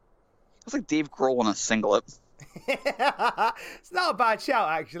Dave Grohl in a singlet. It's not a bad shout,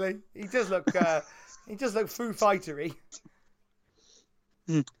 actually. He does look Foo Fightery.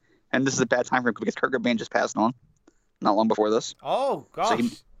 And this is a bad time for him because Kurt Cobain just passed on not long before this. Oh gosh!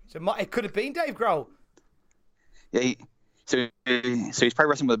 So it could have been Dave Grohl. Yeah, so he's probably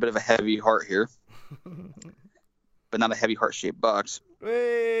wrestling with a bit of a heavy heart here, but not a heavy heart-shaped box.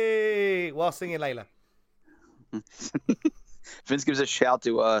 Hey, while singing Layla. Vince gives a shout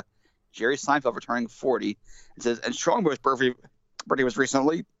to Jerry Seinfeld for turning 40. It says, and Strongbow's birthday was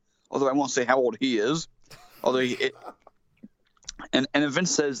recently, although I won't say how old he is. And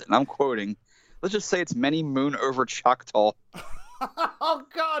Vince says, and I'm quoting, let's just say it's many moon over Choctaw. Oh,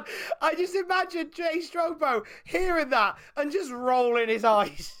 God. I just imagine Jay Strongbow hearing that and just rolling his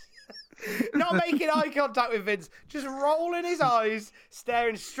eyes. Not making eye contact with Vince, just rolling his eyes,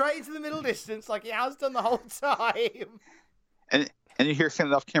 staring straight into the middle distance like he has done the whole time. And you hear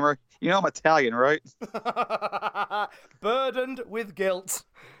something off camera, I'm Italian, right? Burdened with guilt.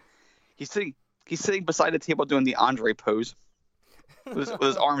 He's sitting beside the table doing the Andre pose with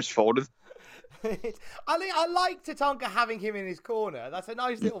his arms folded. I like Tatanka having him in his corner. That's a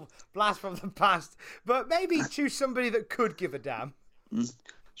nice little blast from the past. But maybe choose somebody that could give a damn.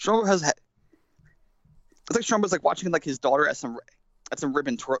 Strongbow has. It's like Strong was like watching like his daughter at some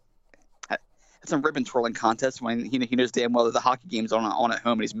ribbon twirling contest when he knows damn well that the hockey game's on at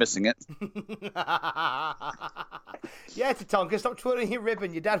home and he's missing it. Yeah, Tatanka, stop twirling your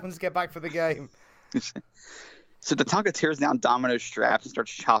ribbon. Your dad wants to get back for the game. So Tatanka tears down Domino's straps and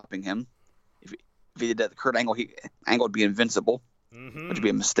starts chopping him. If he did that to Kurt Angle, Angle would be invincible, which would be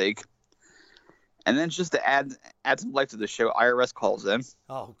a mistake. And then just to add some life to the show, IRS calls in.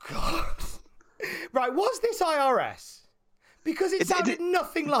 Oh, God. Right, was this IRS? Because it sounded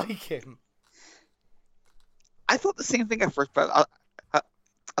nothing like him. I thought the same thing at first, but I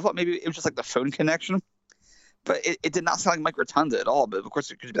thought maybe it was just like the phone connection. But it did not sound like Mike Rotunda at all. But of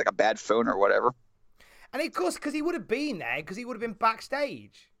course, it could be like a bad phone or whatever. And of course, because he would have been there, because he would have been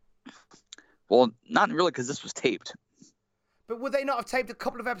backstage. Well, not really, because this was taped. But would they not have taped a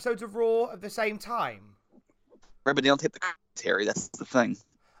couple of episodes of Raw at the same time? Right, but they don't tape the commentary. That's the thing.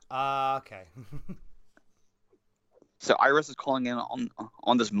 Okay. So Iris is calling in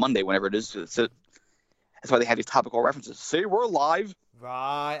on this Monday, whenever it is. So that's why they have these topical references. See, we're live.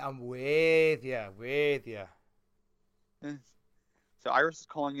 Right, I'm with you. So Iris is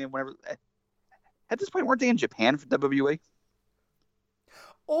calling in whenever. At this point, weren't they in Japan for WWE?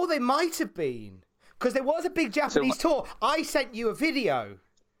 Or they might have been. Because there was a big Japanese tour. I sent you a video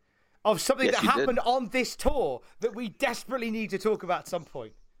of something that happened on this tour that we desperately need to talk about at some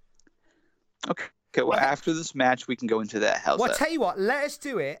point. Okay, well, after this match, we can go into that. How's that? Well, I'll tell you what, let us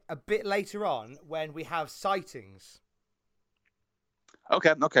do it a bit later on when we have sightings.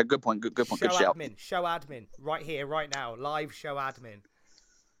 Okay, good point, good point, good shout. Show admin, right here, right now, live show admin.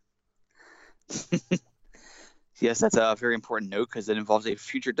 Yes, that's a very important note because it involves a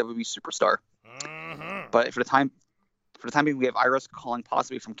future WWE superstar. Mm-hmm. But for the time being, we have Iris calling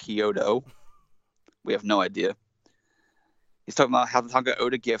possibly from Kyoto. We have no idea. He's talking about how Tatanka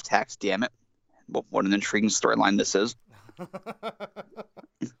owed a gift tax. Damn it! Well, what an intriguing storyline this is.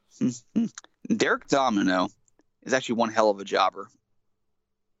 Derek Domino is actually one hell of a jobber.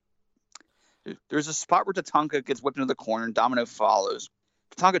 There's a spot where Tatanka gets whipped into the corner and Domino follows.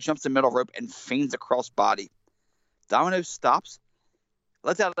 Tatanka jumps the middle rope and feigns a crossbody. Domino stops,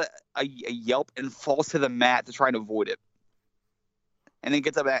 lets out a yelp, and falls to the mat to try and avoid it. And then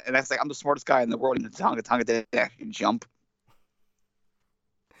gets up and acts like, I'm the smartest guy in the world. And Tatanka didn't actually jump.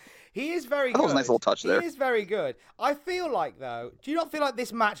 He is very good. That was a nice little touch there. He is very good. I feel like, though, do you not feel like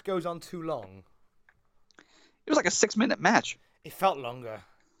this match goes on too long? It was like a 6-minute match. It felt longer.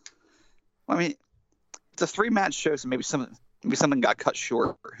 Well, I mean, it's a 3-match show, so maybe something got cut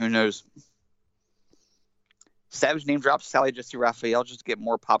short. Who knows? Savage name drops Sally Jesse Raphael just to get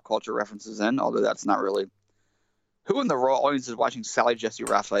more pop culture references in, although that's not really. Who in the Raw audience is watching Sally Jesse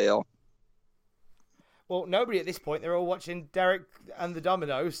Raphael? Well, nobody at this point. They're all watching Derek and the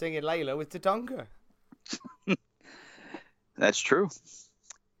Dominoes singing Layla with Tatanka. That's true.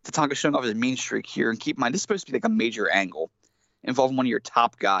 Tatanka showing off his mean streak here. And keep in mind, this is supposed to be like a major angle involving one of your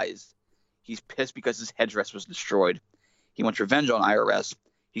top guys. He's pissed because his headdress was destroyed. He wants revenge on IRS.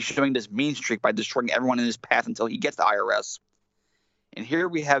 He's showing this mean streak by destroying everyone in his path until he gets to IRS. And here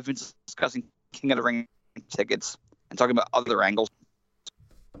we have Vince discussing King of the Ring tickets and talking about other angles.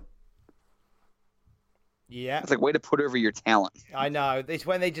 Yeah. It's like way to put over your talent. I know. It's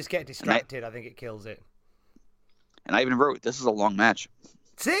when they just get distracted, I think it kills it. And I even wrote, this is a long match.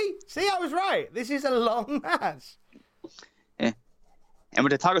 See, I was right. This is a long match. And when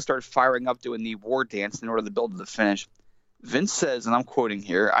Tatanka started firing up doing the war dance in order to build to the finish, Vince says, and I'm quoting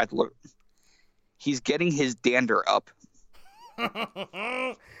here, he's getting his dander up.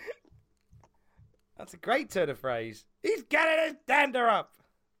 That's a great turn of phrase. He's getting his dander up.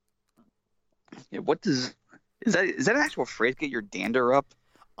 Yeah, is that an actual phrase? Get your dander up?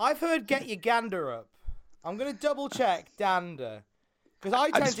 I've heard get your gander up. I'm going to double check dander. Because I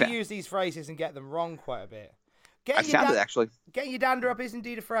tend to use these phrases and get them wrong quite a bit. I found it, actually. Getting your dander up is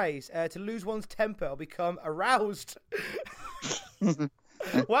indeed a phrase. To lose one's temper or become aroused.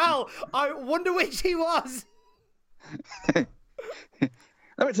 Well, I wonder which he was. Let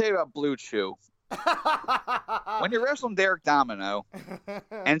me tell you about Blue Chew. When you're wrestling Derek Domino,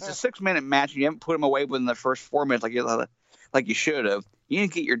 and it's a 6-minute match, and you haven't put him away within the first 4 minutes like you should have, you need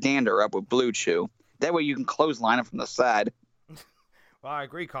to get your dander up with Blue Chew. That way you can clothesline him from the side. Well, I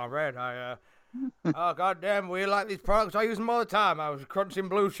agree, comrade. Oh goddamn, we like these products. I use them all the time. I was crunching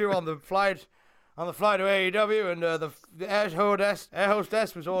Blue Chew on the flight to AEW, and the air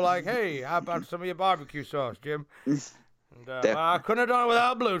hostess was all like, "Hey, how about some of your barbecue sauce, Jim?" And I couldn't have done it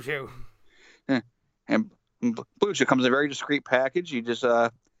without Blue Chew. And Blue Chew comes in a very discreet package. You just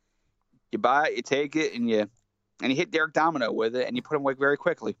you buy it, you take it, and you hit Derek Domino with it, and you put him away very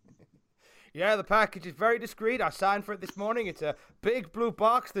quickly. Yeah, the package is very discreet. I signed for it this morning. It's a big blue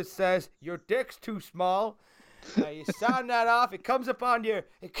box that says, your dick's too small. You sign that off. It comes up on your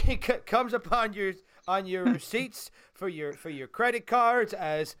on your receipts for your credit cards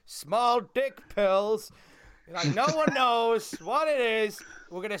as small dick pills. Like, no one knows what it is.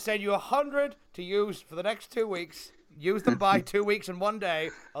 We're going to send you 100 to use for the next 2 weeks. Use them by 2 weeks and 1 day.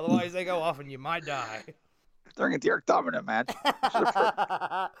 Otherwise, they go off and you might die. During a Derek Dominant match.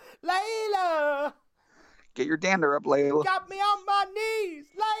 Layla! Get your dander up, Layla. Got me on my knees,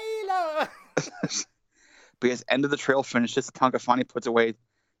 Layla! Because end of the trail finishes, Tonka finally puts away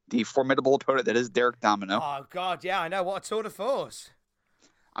the formidable opponent that is Derek Domino. Oh, God, yeah, I know. What a tour de force.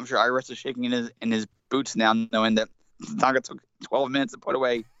 I'm sure Iris is shaking in his boots now, knowing that Tonka took 12 minutes to put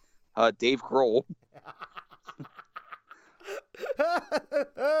away Dave Grohl.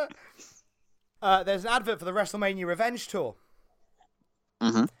 There's an advert for the WrestleMania Revenge Tour.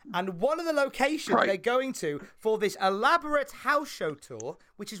 Mm-hmm. And one of the locations they're going to for this elaborate house show tour,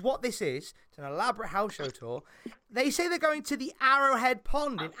 which is what this is, it's an elaborate house show tour, they say they're going to the Arrowhead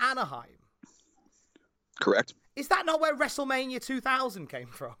Pond in Anaheim. Correct. Is that not where WrestleMania 2000 came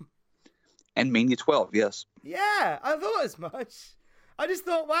from? And Mania 12, yes. Yeah, I thought as much. I just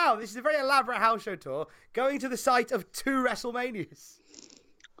thought, wow, this is a very elaborate house show tour going to the site of 2 WrestleManias.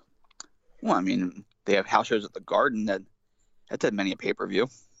 Well, I mean, they have house shows at the Garden that's had many a pay-per-view.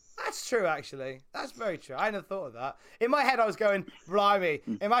 That's true, actually. That's very true. I hadn't thought of that. In my head, I was going, blimey,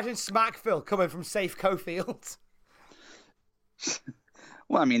 imagine Smackville coming from Safeco Field.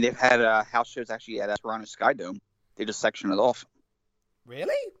 Well, I mean, they've had house shows actually at Toronto Sky Dome. They just sectioned it off.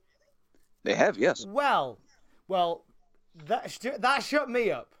 Really? They have, yes. Well, that shut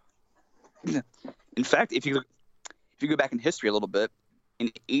me up. In fact, if you go back in history a little bit,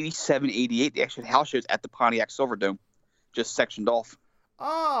 in 87, 88, they actually had house shows at the Pontiac Silverdome, just sectioned off.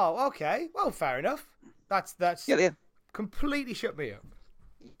 Oh, okay. Well, fair enough. That's yeah, completely shut me up.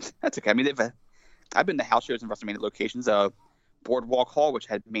 That's okay. I mean, I've been to house shows in WrestleMania locations. Boardwalk Hall, which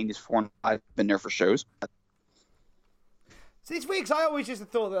had Mania's 4 and 5, been there for shows. See, it's weird 'cause I always just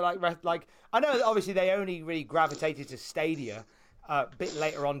thought that like I know that obviously they only really gravitated to Stadia a bit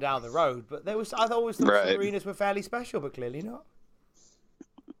later on down the road, but I always thought some arenas were fairly special, but clearly not.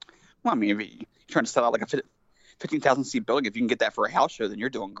 Well, I mean, if you're trying to sell out like a 15,000 seat building, if you can get that for a house show, then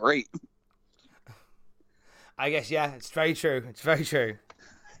you're doing great. I guess, yeah, it's very true. It's very true.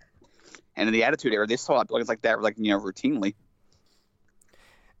 And in the Attitude Era, they sold out buildings like that, routinely.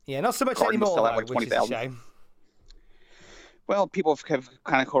 Yeah, not so much Garden anymore, sell out though, like which is a 20,000. shame. Well, people have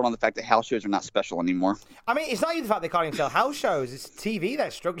kind of caught on the fact that house shows are not special anymore. I mean, it's not even the fact they can't even sell house shows. It's TV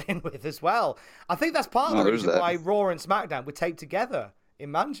they're struggling with as well. I think that's part of the reason why Raw and SmackDown were taped together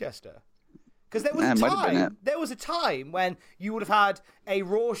in Manchester. Because there was a time when you would have had a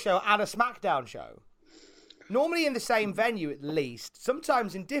Raw show and a SmackDown show. Normally in the same venue, at least.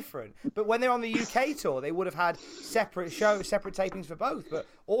 Sometimes in different. But when they're on the UK tour, they would have had separate shows, separate tapings for both, but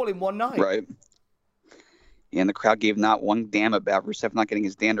all in one night. Right. Yeah, and the crowd gave not one damn about Rusev not getting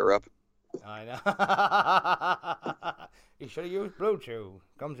his dander up. I know. You should have used Blue Chew.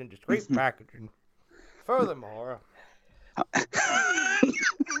 Comes in discreet packaging. Furthermore... I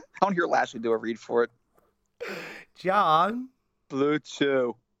want to hear Lashley do a read for it. John. Blue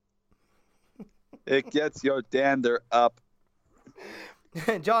Chew. It gets your dander up.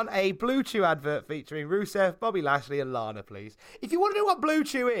 John, a Blue Chew advert featuring Rusev, Bobby Lashley, and Lana, please. If you want to know what Blue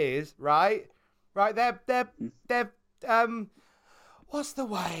Chew is, right, they're what's the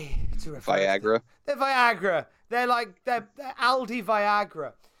way to refer Viagra. To they're Viagra. They're Aldi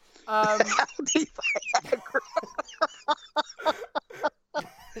Viagra. Aldi Viagra.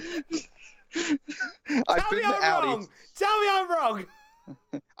 Tell me I'm wrong.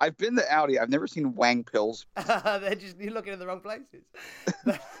 I've been to Audi. I've never seen Wang pills. You're looking in the wrong places.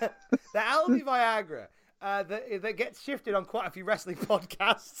 The Aldi Viagra that gets shifted on quite a few wrestling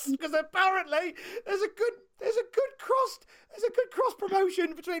podcasts because apparently there's a good cross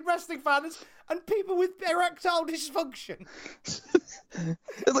promotion between wrestling fans and people with erectile dysfunction. It's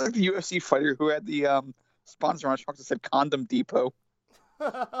like the UFC fighter who had the sponsor on his truck that said Condom Depot.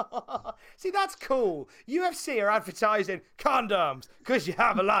 See, that's cool. UFC are advertising condoms because you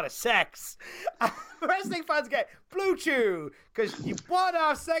have a lot of sex. Wrestling fans get Blue Chew because you want to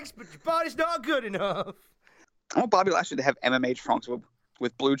have sex, but your body's not good enough. I want Bobby Lashley to have MMA trunks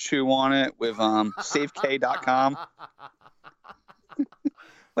with Blue Chew on it, with SaveK.com.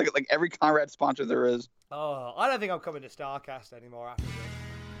 like every Conrad sponsor there is. Oh, I don't think I'm coming to StarCast anymore after this.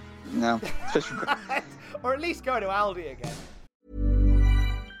 No. Or at least go to Aldi again.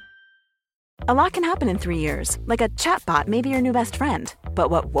 A lot can happen in 3 years, like a chatbot may be your new best friend. But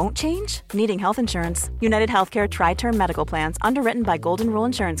what won't change? Needing health insurance. United Healthcare Tri-Term Medical Plans, underwritten by Golden Rule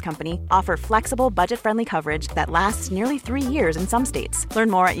Insurance Company, offer flexible, budget-friendly coverage that lasts nearly 3 years in some states. Learn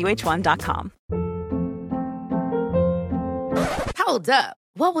more at uh1.com. Hold up.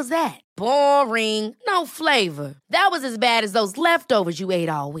 What was that? Boring. No flavor. That was as bad as those leftovers you ate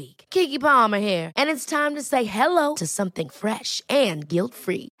all week. Keke Palmer here, and it's time to say hello to something fresh and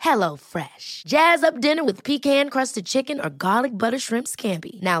guilt-free. Hello Fresh. Jazz up dinner with pecan-crusted chicken or garlic butter shrimp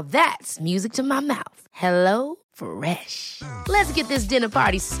scampi. Now that's music to my mouth. Hello Fresh. Let's get this dinner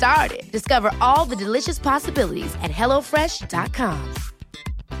party started. Discover all the delicious possibilities at hellofresh.com.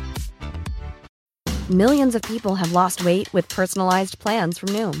 Millions of people have lost weight with personalized plans from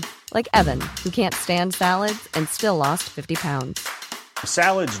Noom. Like Evan, who can't stand salads and still lost 50 pounds.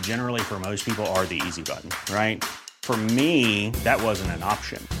 Salads generally for most people are the easy button, right? For me, that wasn't an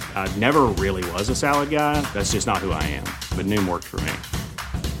option. I never really was a salad guy. That's just not who I am. But Noom worked for me.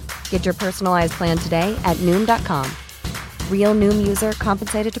 Get your personalized plan today at Noom.com. Real Noom user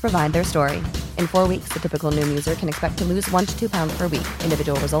compensated to provide their story. In 4 weeks, the typical Noom user can expect to lose 1 to 2 pounds per week.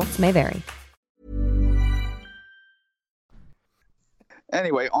 Individual results may vary.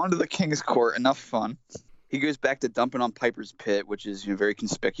 Anyway, on to the King's Court. Enough fun. He goes back to dumping on Piper's Pit, which is very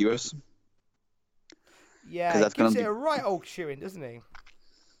conspicuous. Yeah, he gives it a right old shoeing, doesn't he?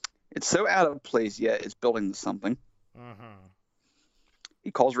 It's so out of place, yet it's building to something. Mm-hmm.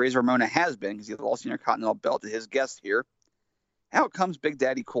 He calls Razor Ramon a has-been because he lost the Intercontinental belt to his guest here. Out comes Big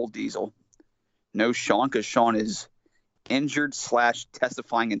Daddy Cool Diesel. No Sean, because Sean is injured /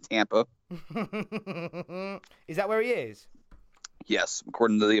 testifying in Tampa. Is that where he is? Yes,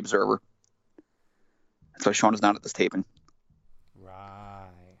 according to the Observer. That's why Sean is not at this taping. Right.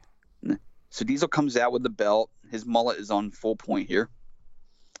 So Diesel comes out with the belt. His mullet is on full point here.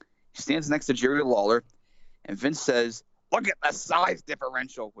 He stands next to Jerry Lawler, and Vince says, "Look at the size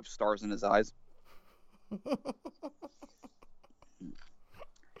differential," with stars in his eyes.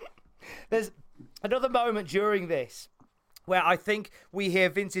 There's another moment during this where I think we hear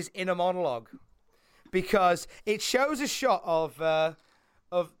Vince's inner monologue, because it shows a shot of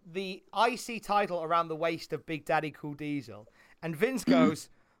the IC title around the waist of Big Daddy Cool Diesel, and Vince goes,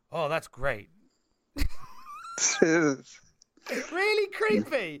 "Oh, that's great." Really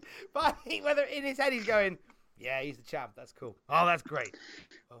creepy. But I think whether in his head he's going, "Yeah, he's the champ. That's cool. Oh, that's great."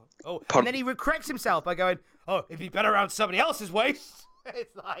 Oh. And then he corrects himself by going, "Oh, it'd be better around somebody else's waist."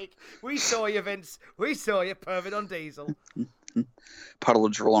 It's like, we saw you, Vince. We saw you, pervert on Diesel. Puddle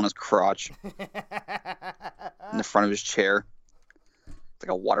of drool on his crotch. In the front of his chair. It's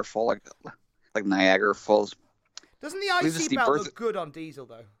like a waterfall, like Niagara Falls. Doesn't the IC belt look good on Diesel,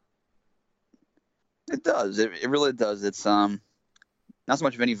 though? It does. It really does. It's not so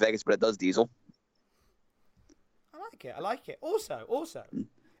much Vinny Vegas, but it does Diesel. I like it. Also,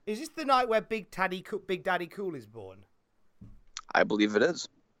 is this the night where Big Daddy Cool is born? I believe it is.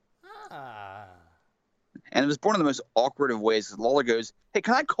 Ah. And it was born in the most awkward of ways. Because Lawler goes, "Hey,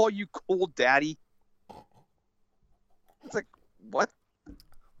 can I call you Cool Daddy?" It's like, what?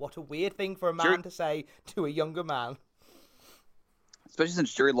 What a weird thing for a man to say to a younger man. Especially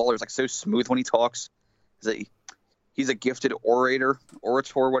since Jerry Lawler is so smooth when he talks. He's a gifted orator,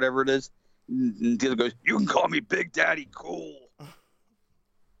 whatever it is. And Diesel goes, "You can call me Big Daddy Cool."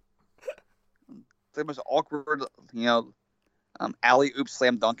 It's the most awkward, alley-oop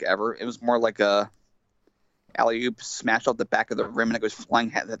slam dunk ever. It was more like a alley-oop smash off the back of the rim and it goes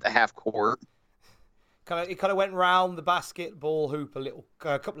flying at the half court. It kind of went round the basketball hoop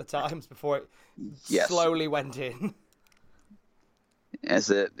a couple of times before it slowly went in.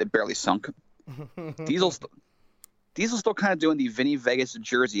 As it barely sunk. Diesel's still kind of doing the Vinny Vegas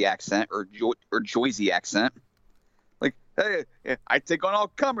Jersey accent or Joyzy accent. Like, "Hey, I take on all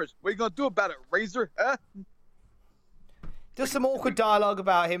comers. What are you going to do about it, Razor? Huh?" Just some awkward dialogue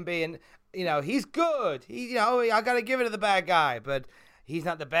about him being, he's good. I got to give it to the bad guy, but he's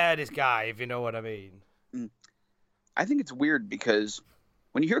not the baddest guy, if you know what I mean. I think it's weird because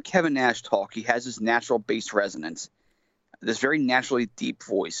when you hear Kevin Nash talk, he has this natural bass resonance, this very naturally deep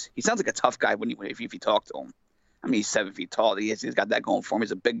voice. He sounds like a tough guy if you talk to him. I mean, he's 7 feet tall. He's got that going for him.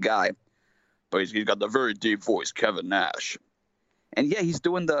 He's a big guy. But he's got the very deep voice, Kevin Nash. And yeah, he's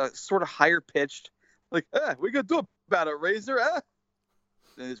doing the sort of higher pitched, like, we gonna do about it, Razor,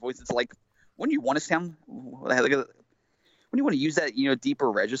 And his voice, it's like, when you want to sound, when you want to use that,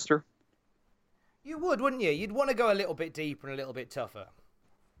 deeper register. You would, wouldn't you? You'd want to go a little bit deeper and a little bit tougher.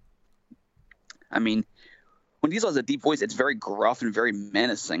 I mean, when Diesel has a deep voice, it's very gruff and very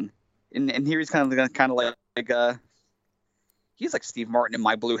menacing. And here he's kind of like he's like Steve Martin in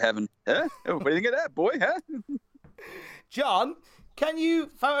My Blue Heaven. Huh? What do you think of that, boy? Huh? John, Can you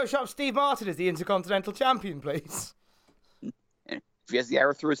Photoshop Steve Martin as the Intercontinental Champion, please? If he has the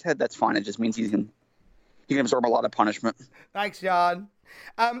arrow through his head, that's fine. It just means he can absorb a lot of punishment. Thanks, John.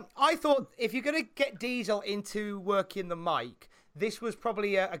 I thought if you're going to get Diesel into working the mic, this was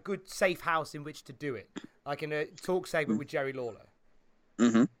probably a good safe house in which to do it, like in a talk segment with Jerry Lawler.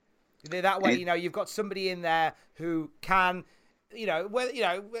 Mm-hmm. That way, you've got somebody in there who can, he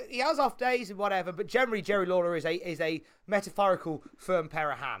has off days and whatever, but generally Jerry Lawler is a metaphorical firm pair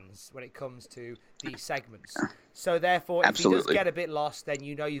of hands when it comes to these segments. So therefore, Absolutely. If he does get a bit lost, then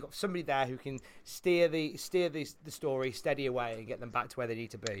you've got somebody there who can steer the story steady away and get them back to where they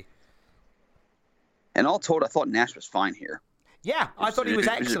need to be. And all told, I thought Nash was fine here. Yeah, I thought he was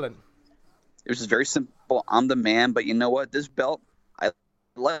excellent. It was just very simple. I'm the man, but you know what? This belt, I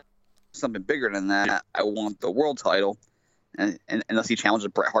like something bigger than that. I want the world title, and unless he challenges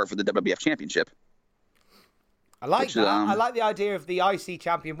Bret Hart for the WWF Championship. I like that. I like the idea of the IC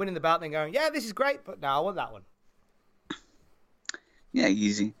champion winning the belt and then going, yeah, this is great, but no, I want that one. Yeah,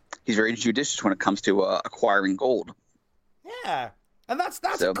 he's very judicious when it comes to acquiring gold. Yeah, and that's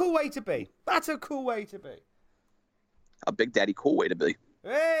a cool way to be. That's a cool way to be. A Big Daddy cool way to be.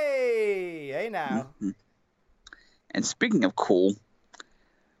 Hey now. Mm-hmm. And speaking of cool,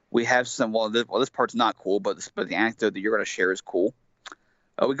 we have some. This part's not cool, but the anecdote that you're going to share is cool.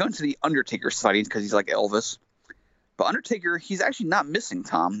 We go into the Undertaker sightings because he's like Elvis. But Undertaker, he's actually not missing,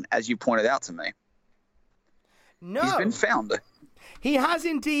 Tom, as you pointed out to me. No. He's been found. He has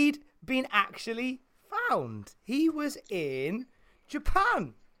indeed been actually found. He was in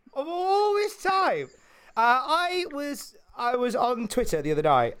Japan of all this time. I was on Twitter the other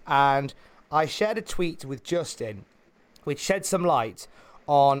night and I shared a tweet with Justin which shed some light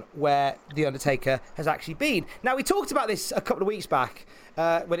on where The Undertaker has actually been. Now, we talked about this a couple of weeks back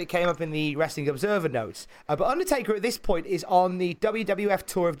when it came up in the Wrestling Observer notes. But Undertaker at this point is on the WWF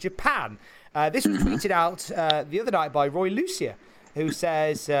Tour of Japan. This was tweeted out the other night by Roy Lucia, who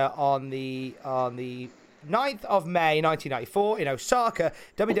says on the 9th of May 1994 in Osaka,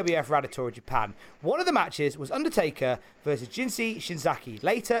 WWF ran a tour of Japan. One of the matches was Undertaker versus Jinsei Shinzaki,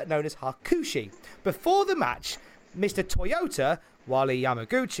 later known as Hakushi. Before the match, Mr. Toyota, Wale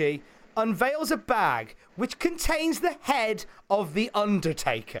Yamaguchi, unveils a bag which contains the head of The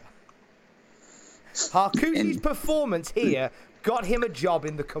Undertaker. Hakushi's performance here got him a job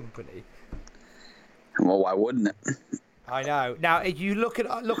in the company. Well, why wouldn't it? I know. Now, if you look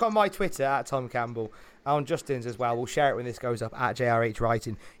on my Twitter at Tom Campbell, on Justin's as well, we'll share it when this goes up at JRH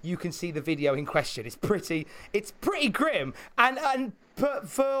Writing. You can see the video in question. It's pretty grim, and but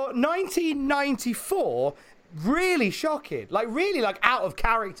for 1994, really shocking. Really out of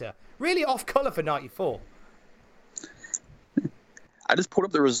character. Really off color for 94. I just pulled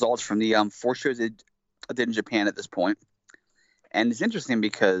up the results from the 4 shows I did in Japan at this point, and it's interesting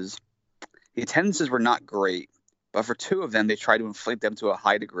because the attendances were not great. But for 2 of them, they tried to inflate them to a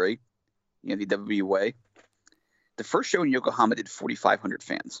high degree, the WWE way. The first show in Yokohama did 4,500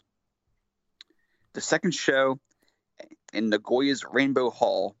 fans. The second show in Nagoya's Rainbow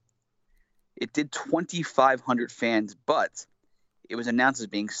Hall, it did 2,500 fans, but it was announced as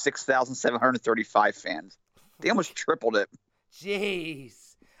being 6,735 fans. They almost tripled it. Jeez.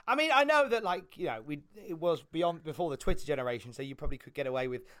 I mean, I know that, it was before the Twitter generation, so you probably could get away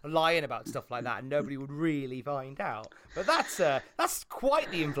with lying about stuff like that, and nobody would really find out. But that's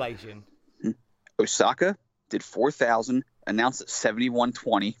quite the inflation. Osaka did 4,000, announced at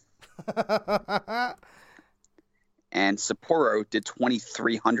 7,120. And Sapporo did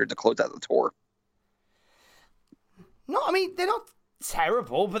 2,300 to close out the tour. No, I mean, they're not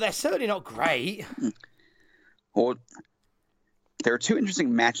terrible, but they're certainly not great. Well, there are 2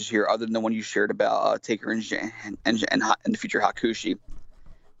 interesting matches here other than the one you shared about Taker and the future Hakushi.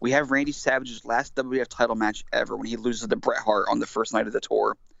 We have Randy Savage's last WWF title match ever when he loses to Bret Hart on the first night of the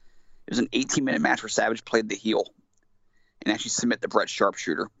tour. It was an 18-minute match where Savage played the heel and actually submit the Bret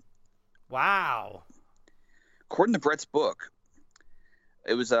sharpshooter. Wow. According to Bret's book,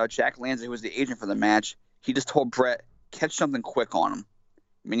 it was Jack Lanza who was the agent for the match. He just told Bret, catch something quick on him,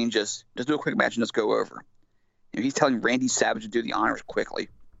 meaning just do a quick match and just go over. He's telling Randy Savage to do the honors quickly.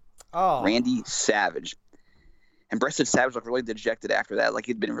 Oh. Randy Savage. And Bret said Savage looked really dejected after that, like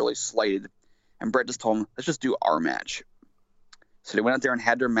he'd been really slighted. And Bret just told him, let's just do our match. So they went out there and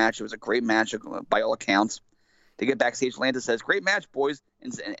had their match. It was a great match by all accounts. They get backstage. Lanza says, great match, boys.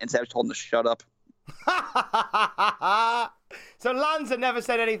 And Savage told him to shut up. So Lanza never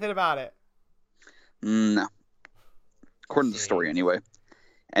said anything about it? No. According to the story, anyway.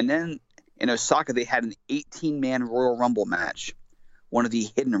 And then in Osaka, they had an 18-man Royal Rumble match. One of the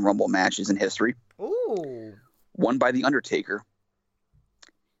hidden Rumble matches in history. Ooh. Won by The Undertaker.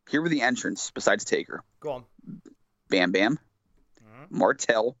 Here were the entrants besides Taker. Go on. Bam Bam,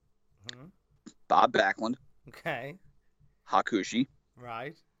 Martel, Bob Backlund, Okay. Hakushi,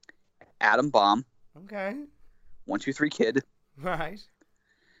 Right. Adam Bomb, Okay. 1-2-3 Kid, Right.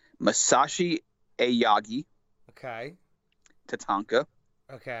 Masashi Ayagi, Okay. Tatanka,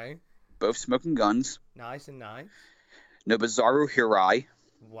 Okay. both smoking guns, Nice and nice. Nobuzaru Hirai,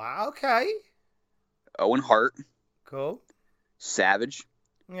 Wow. Okay. Owen Hart, Cool. Savage,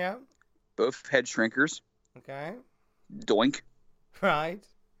 Yeah. both head shrinkers, Okay. Doink, Right.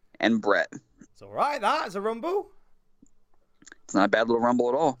 and Brett. It's all right. That's a rumble. It's not a bad little rumble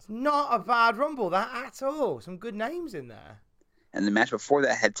at all. It's not a bad rumble, that at all. Some good names in there. And the match before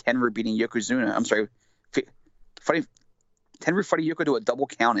that had Tenryu beating Yokozuna. I'm sorry, Tenryu fighting Yoko to a double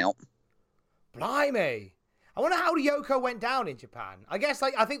count out. Blimey. I wonder how Yoko went down in Japan. I guess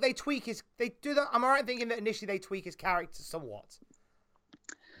I think they tweak his. They do that. Am I right thinking that initially they tweak his character somewhat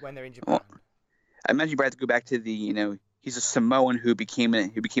when they're in Japan? Well, I imagine you have to go back to the he's a Samoan who became a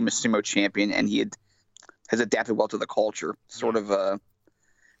sumo champion, and has adapted well to the culture. Sort of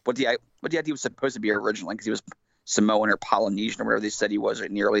what the idea was supposed to be originally, because he was Samoan or Polynesian or whatever they said he was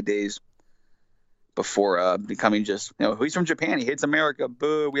in the early days before becoming just he's from Japan, he hates America,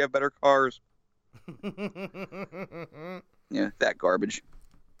 boo, we have better cars. That garbage.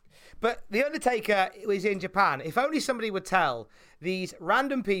 But The Undertaker was in Japan. If only somebody would tell these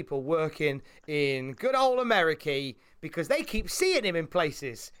random people working in good old America, because they keep seeing him in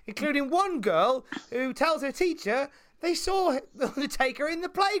places, including one girl who tells her teacher they saw The Undertaker in the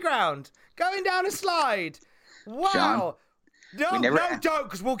playground going down a slide. Wow. John, no, don't,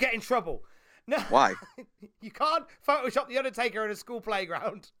 because we'll get in trouble. No. Why? You can't Photoshop The Undertaker in a school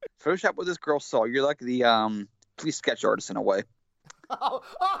playground. Photoshop what this girl saw. You're like the police sketch artist in a way. Oh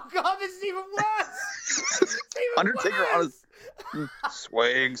God, this is even worse. Undertaker on his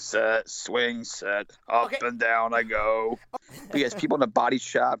swing set, up and down I go. Because people in the body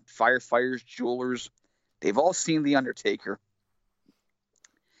shop, firefighters, jewelers, they've all seen The Undertaker.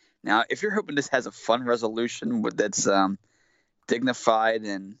 Now, if you're hoping this has a fun resolution that's dignified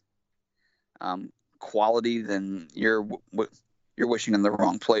and quality, then you're wishing in the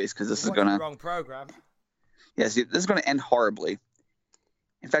wrong place, because this is gonna wrong program. Yes, this is gonna end horribly.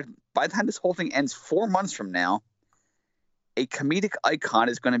 In fact, by the time this whole thing ends 4 months from now, a comedic icon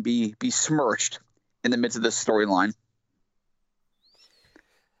is going to be besmirched in the midst of this storyline.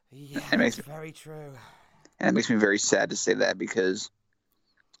 Yeah, that's very true. And it makes me very sad to say that, because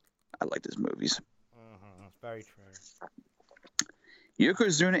I like his movies. That's very true.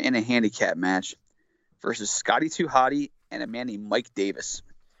 Yokozuna in a handicap match versus Scotty 2 Hotty and a man named Mike Davis.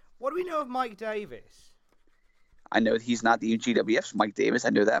 What do we know of Mike Davis? I know he's not the GWF's Mike Davis. I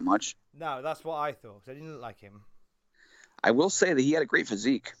know that much. No, that's what I thought, because I didn't like him. I will say that he had a great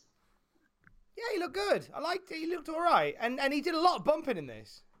physique. Yeah, he looked good. I liked it. He looked all right. And he did a lot of bumping in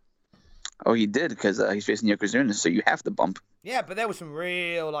this. Oh, he did, because he's facing Yokozuna, so you have to bump. Yeah, but there was some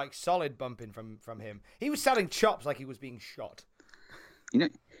real, solid bumping from him. He was selling chops like he was being shot. You know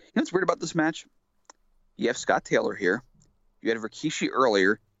what's weird about this match? You have Scott Taylor here. You had Rikishi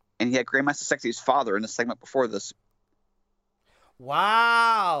earlier, and he had Grandmaster Sexy's father in the segment before this.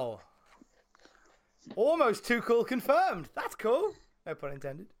 Wow. Almost Too Cool confirmed. That's cool. No pun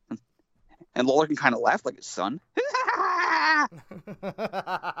intended. And Lawler can kind of laugh like his son.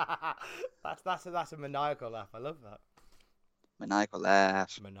 That's a maniacal laugh. I love that. Maniacal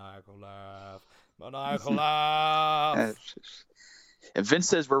laugh. Maniacal laugh. Maniacal laugh. And Vince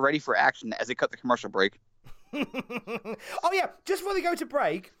says we're ready for action as they cut the commercial break. Oh yeah, just before they go to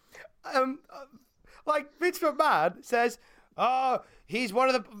break, Vince McMahon says, he's one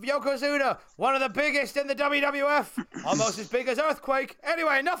of the Yokozuna, one of the biggest in the WWF, almost as big as Earthquake.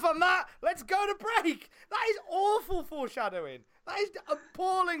 Anyway, enough on that. Let's go to break. That is awful foreshadowing. That is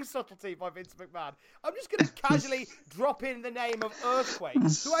appalling subtlety by Vince McMahon. I'm just going to casually drop in the name of Earthquake,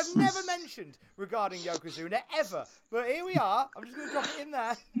 who I've never mentioned regarding Yokozuna ever. But here we are. I'm just going to drop it in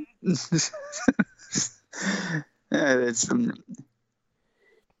there.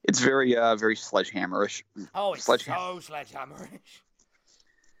 It's very sledgehammerish. Oh, it's so sledgehammerish.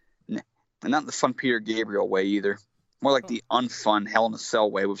 And not the fun Peter Gabriel way either. More like the unfun Hell in a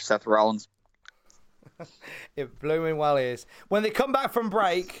Cell way with Seth Rollins. It blooming well is. When they come back from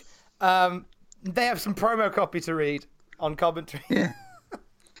break, they have some promo copy to read on commentary. Yeah.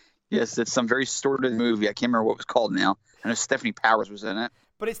 Yes, it's some very sordid movie. I can't remember what it was called now. I know Stephanie Powers was in it.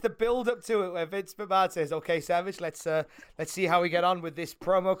 But it's the build-up to it where Vince McMahon says, "Okay, Savage, let's see how we get on with this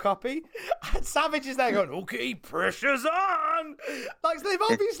promo copy." And Savage is there going, "Okay, pressure's on." So they've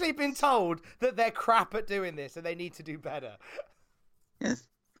obviously been told that they're crap at doing this and they need to do better. Yes.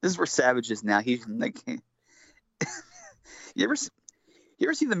 This is where Savage is now. He's like, you ever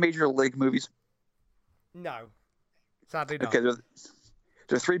see the Major League movies? No, sadly not. Okay, there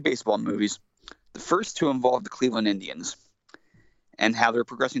are 3 baseball movies. The first 2 involve the Cleveland Indians and how they're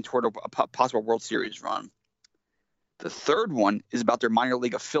progressing toward a possible World Series run. The third one is about their minor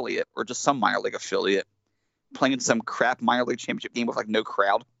league affiliate, or just some minor league affiliate, playing in some crap minor league championship game with like no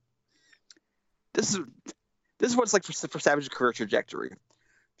crowd. This is what it's like for Savage's career trajectory.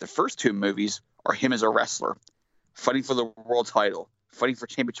 The first 2 movies are him as a wrestler, fighting for the world title, fighting for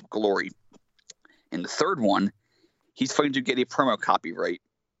championship glory. In the third one, he's fighting to get a promo copyright.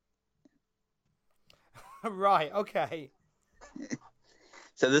 Right, okay.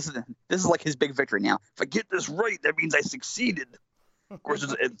 So this is like his big victory now. If I get this right, that means I succeeded. Of course,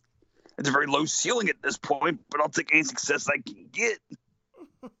 it's a very low ceiling at this point, but I'll take any success I can get.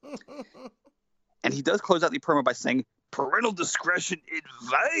 And he does close out the promo by saying, "Parental discretion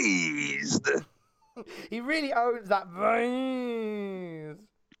advised." He really owns that voice.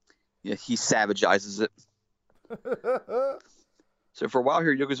 Yeah, he Savagizes it. So for a while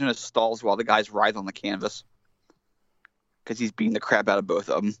here, Yokozuna stalls while the guys writhe on the canvas because he's beating the crap out of both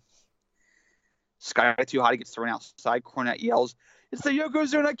of them. Sky Too Hot gets thrown outside. Cornette yells, "It's the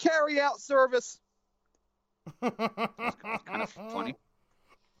Yokozuna carry-out service!" It's kind of funny.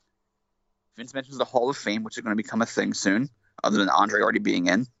 Vince mentions the Hall of Fame, which is going to become a thing soon, other than Andre already being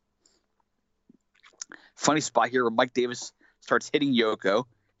in. Funny spot here where Mike Davis starts hitting Yoko.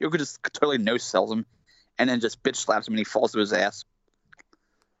 Yoko just totally no-sells him, and then just bitch slaps him, and he falls to his ass.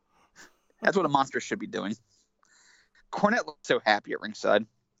 That's what a monster should be doing. Cornette looks so happy at ringside.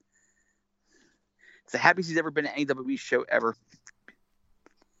 It's the happiest he's ever been at any WWE show ever.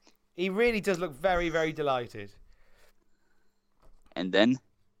 He really does look very, very delighted. And then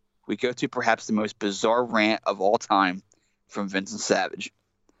we go to perhaps the most bizarre rant of all time from Vince and Savage,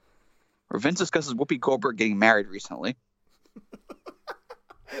 where Vince discusses Whoopi Goldberg getting married recently.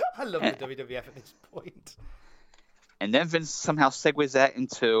 I love the WWF at this point. And then Vince somehow segues that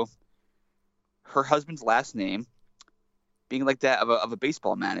into her husband's last name being like that of a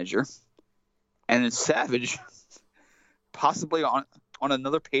baseball manager. And then Savage, possibly on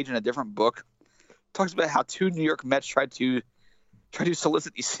another page in a different book, talks about how 2 New York Mets tried to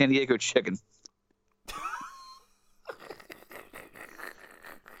solicit the San Diego Chicken.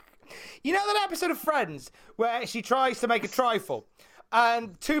 You know that episode of Friends where she tries to make a trifle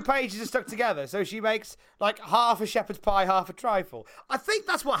and 2 pages are stuck together, so she makes like half a shepherd's pie, half a trifle? I think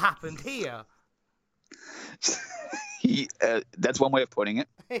that's what happened here. That's one way of putting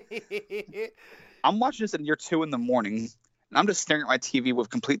it. I'm watching this at near 2 a.m, and I'm just staring at my TV with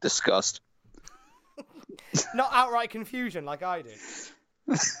complete disgust. Not outright confusion like I did.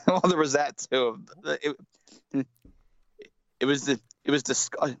 Well, there was that too. It was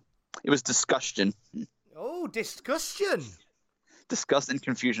discussion. Oh, discussion. Disgust and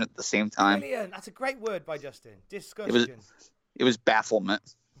confusion at the same time. Brilliant. That's a great word by Justin. Discussion. It was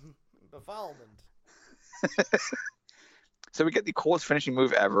bafflement. Befuddlement. So we get the coolest finishing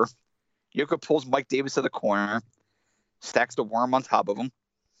move ever. Yoko pulls Mike Davis to the corner, stacks the worm on top of him,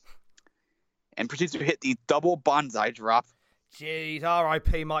 and proceeds to hit the double bonsai drop. Jeez,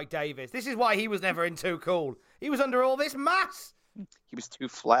 R.I.P. Mike Davis. This is why he was never in Too Cool. He was under all this mass. He was too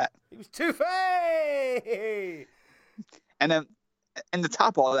flat. He was too fake. And then, and to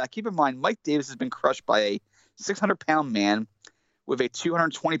top all that, keep in mind, Mike Davis has been crushed by a 600-pound man with a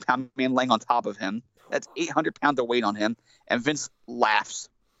 220-pound man laying on top of him. That's 800 pounds of weight on him. And Vince laughs.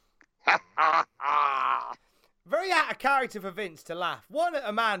 Very out of character for Vince to laugh. 1, at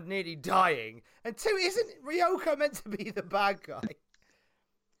a man nearly dying. And 2, isn't Ryoko meant to be the bad guy?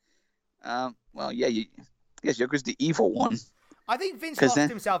 Well, yeah, yes, Yoko's the evil one. I think Vince lost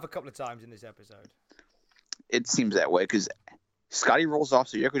himself a couple of times in this episode. It seems that way, because Scotty rolls off,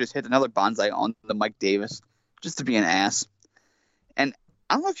 so Yoko just hit another bonsai on the Mike Davis, just to be an ass. And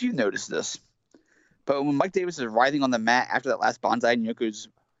I don't know if you noticed this, but when Mike Davis is writhing on the mat after that last bonsai and Yoko's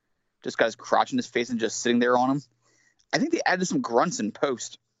just got his crotch in his face and just sitting there on him, I think they added some grunts in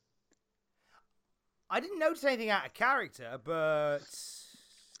post. I didn't notice anything out of character, but...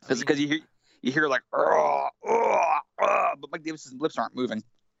 Because you hear like, but Mike Davis's lips aren't moving.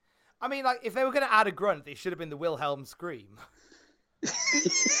 I mean, like, if they were going to add a grunt, it should have been the Wilhelm scream.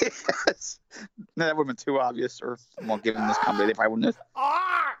 Yes. No, that would have been too obvious, or well, given this company, they probably wouldn't have.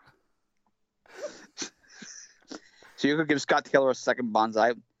 So Yoko gives Scott Taylor a second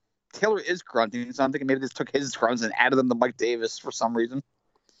bonsai. Taylor is grunting, so I'm thinking maybe they took his grunts and added them to Mike Davis for some reason.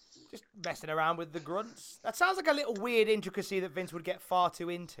 Just messing around with the grunts. That sounds like a little weird intricacy that Vince would get far too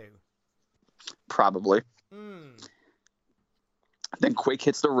into. Probably. Then Quake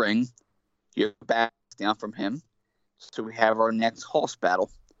hits the ring. You back down from him. So we have our next Hulk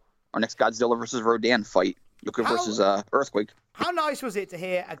battle. Our next Godzilla versus Rodan fight. Yoko versus Earthquake. How nice was it to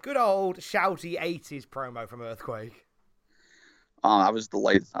hear a good old shouty 80s promo from Earthquake? I was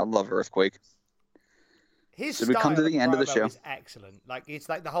delighted. I love Earthquake. His so we come to the end of the show. Is excellent. Like, it's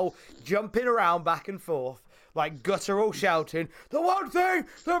like the whole jumping around back and forth, like guttural shouting. The one thing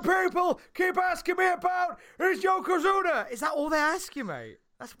the people keep asking me about is Yokozuna. Is that all they ask you, mate?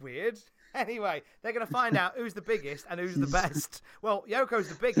 That's weird. Anyway, they're going to find out who's the biggest and who's the best. Well, Yoko's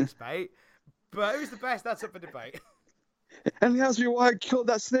the biggest, mate. But who's the best? That's up for debate. And he asked me why I killed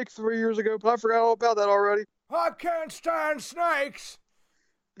that snake 3 years ago, but I forgot all about that already. I can't stand snakes.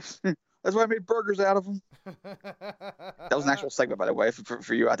 That's why I made burgers out of them. That was an actual segment, by the way,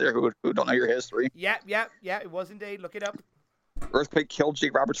 for you out there who don't know your history. Yep, it was indeed. Look it up. Earthquake killed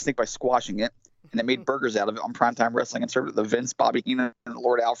Jake Roberts' snake by squashing it, and they made burgers out of it on Primetime Wrestling and served it to Vince, Bobby Heenan, and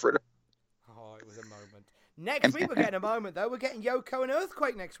Lord Alfred. Oh, it was a moment. Next week we're getting a moment, though. We're getting Yoko and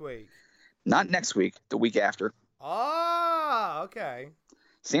Earthquake next week. Not next week, the week after. Ah, okay.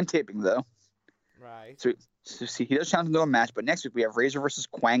 Same taping, though. Right. So see, he does challenge into a match, but next week we have Razor versus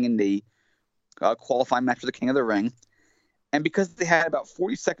Kwang in the qualifying match for the King of the Ring. And because they had about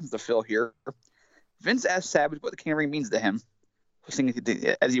 40 seconds to fill here, Vince asked Savage what the King of the Ring means to him.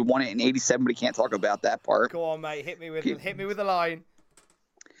 As he won it in '87, but he can't talk about that part. Go on, mate. Hit me with the line.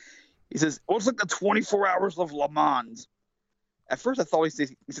 He says, "Well, it's like the 24 hours of Le Mans." At first, I thought he said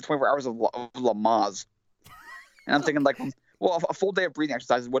 24 hours of Le Mans. And I'm thinking, like, well, a full day of breathing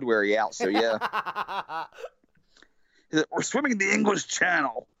exercises would wear you out, so yeah. He said, "We're swimming the English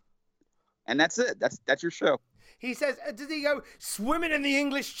Channel." And that's it. That's your show. He says, does he go swimming in the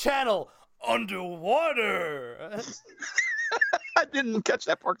English Channel underwater? I didn't catch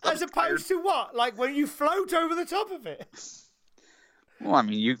that part. As opposed to what? Like when you float over the top of it? Well, I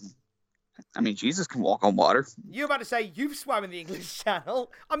mean, Jesus can walk on water. You're about to say you've swam in the English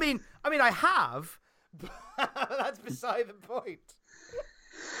Channel. I mean, I have. But that's beside the point.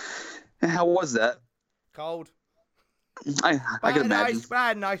 How was that? Cold. I can imagine. I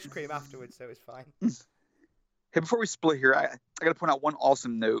had an ice cream afterwards, so it's fine. Hey, before we split here, I got to point out one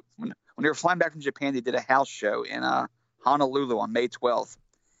awesome note. When they were flying back from Japan, they did a house show in Honolulu on May 12th.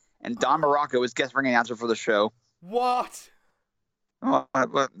 And Don Morocco was guest ring announcer for the show. What? Oh,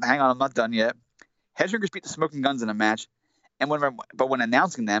 hang on, I'm not done yet. Headshrinkers beat the Smoking Guns in a match, but when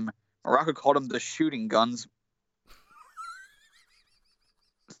announcing them, Morocco called them the Shooting Guns.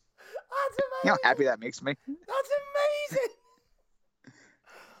 That's amazing. You know how happy that makes me? That's amazing.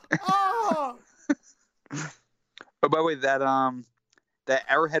 Oh. Oh, by the way, that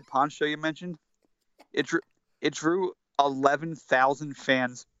Arrowhead Pond show you mentioned, it drew 11,000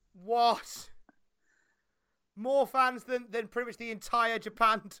 fans. What? More fans than pretty much the entire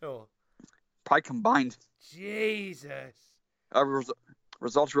Japan tour. Probably combined. Jesus.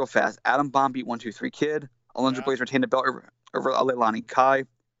 Results real fast. Adam Bomb beat 1-2-3 Kid. Alundra Blaze retained the belt over Leilani Kai.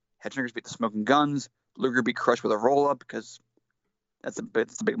 Headshrinkers beat the Smoking Guns. Luger beat Crush with a roll-up because that's a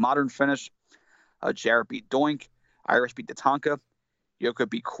big modern finish. Jarrett beat Doink. Irish beat Tatanka. Yoko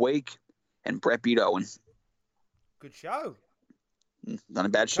beat Quake. And Brett beat Owen. Good show. Not a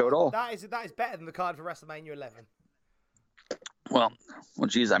bad show at all. That is better than the card for WrestleMania 11. Well,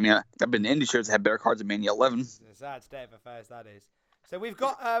 geez, I mean, I've been to indie shows that have better cards than Mania 11. It's a sad state of affairs, that is. So we've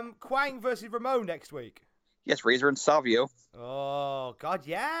got Kwang versus Ramon next week. Yes, Razor and Savio. Oh, God,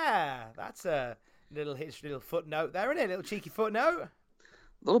 yeah. That's a little footnote there, isn't it? A little cheeky footnote. A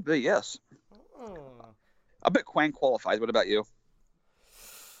little bit, yes. Oh. I bet Kwang qualifies. What about you?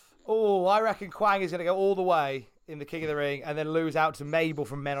 Oh, I reckon Kwang is going to go all the way in the King of the Ring and then lose out to Mabel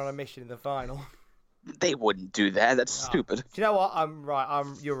from Men on a Mission in the final. They wouldn't do that. That's stupid. Do you know what? I'm right.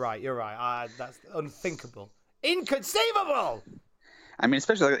 You're right. That's unthinkable. Inconceivable! I mean,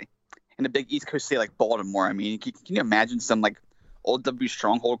 especially like in a big East Coast city like Baltimore. I mean, can you imagine some like old W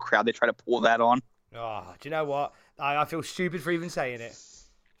Stronghold crowd they try to pull that on? Oh, do you know what? I feel stupid for even saying it.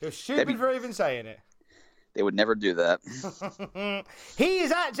 They would never do that. He is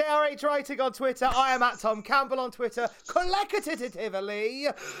at JRH Writing on Twitter. I am at Tom Campbell on Twitter. Collectively,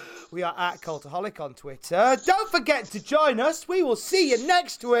 we are at Cultaholic on Twitter. Don't forget to join us. We will see you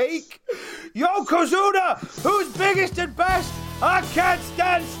next week. Yokozuna, who's biggest and best? I can't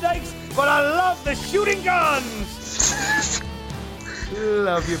stand snakes, but I love the shooting guns.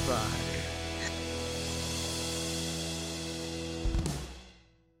 Love you, bye.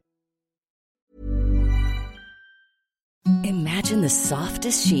 Imagine the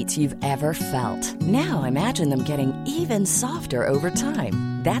softest sheets you've ever felt. Now imagine them getting even softer over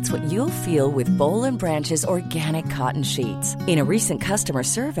time. That's what you'll feel with Boll & Branch's organic cotton sheets. In a recent customer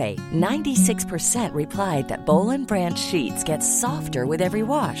survey, 96% replied that Boll & Branch sheets get softer with every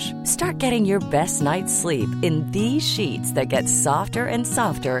wash. Start getting your best night's sleep in these sheets that get softer and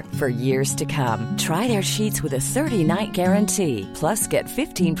softer for years to come. Try their sheets with a 30-night guarantee. Plus, get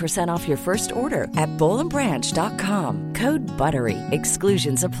 15% off your first order at bollandbranch.com. Code BUTTERY.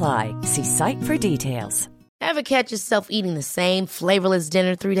 Exclusions apply. See site for details. Ever catch yourself eating the same flavorless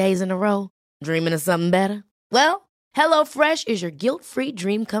dinner 3 days in a row? Dreaming of something better? Well, HelloFresh is your guilt-free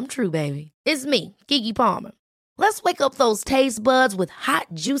dream come true, baby. It's me, Keke Palmer. Let's wake up those taste buds with hot,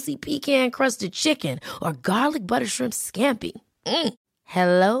 juicy pecan-crusted chicken or garlic butter shrimp scampi.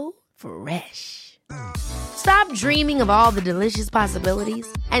 HelloFresh. Stop dreaming of all the delicious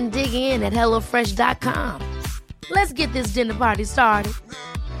possibilities and dig in at HelloFresh.com. Let's get this dinner party started.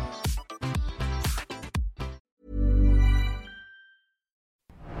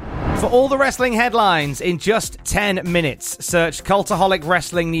 For all the wrestling headlines in just 10 minutes, search Cultaholic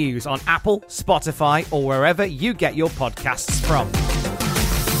Wrestling News on Apple, Spotify, or wherever you get your podcasts from.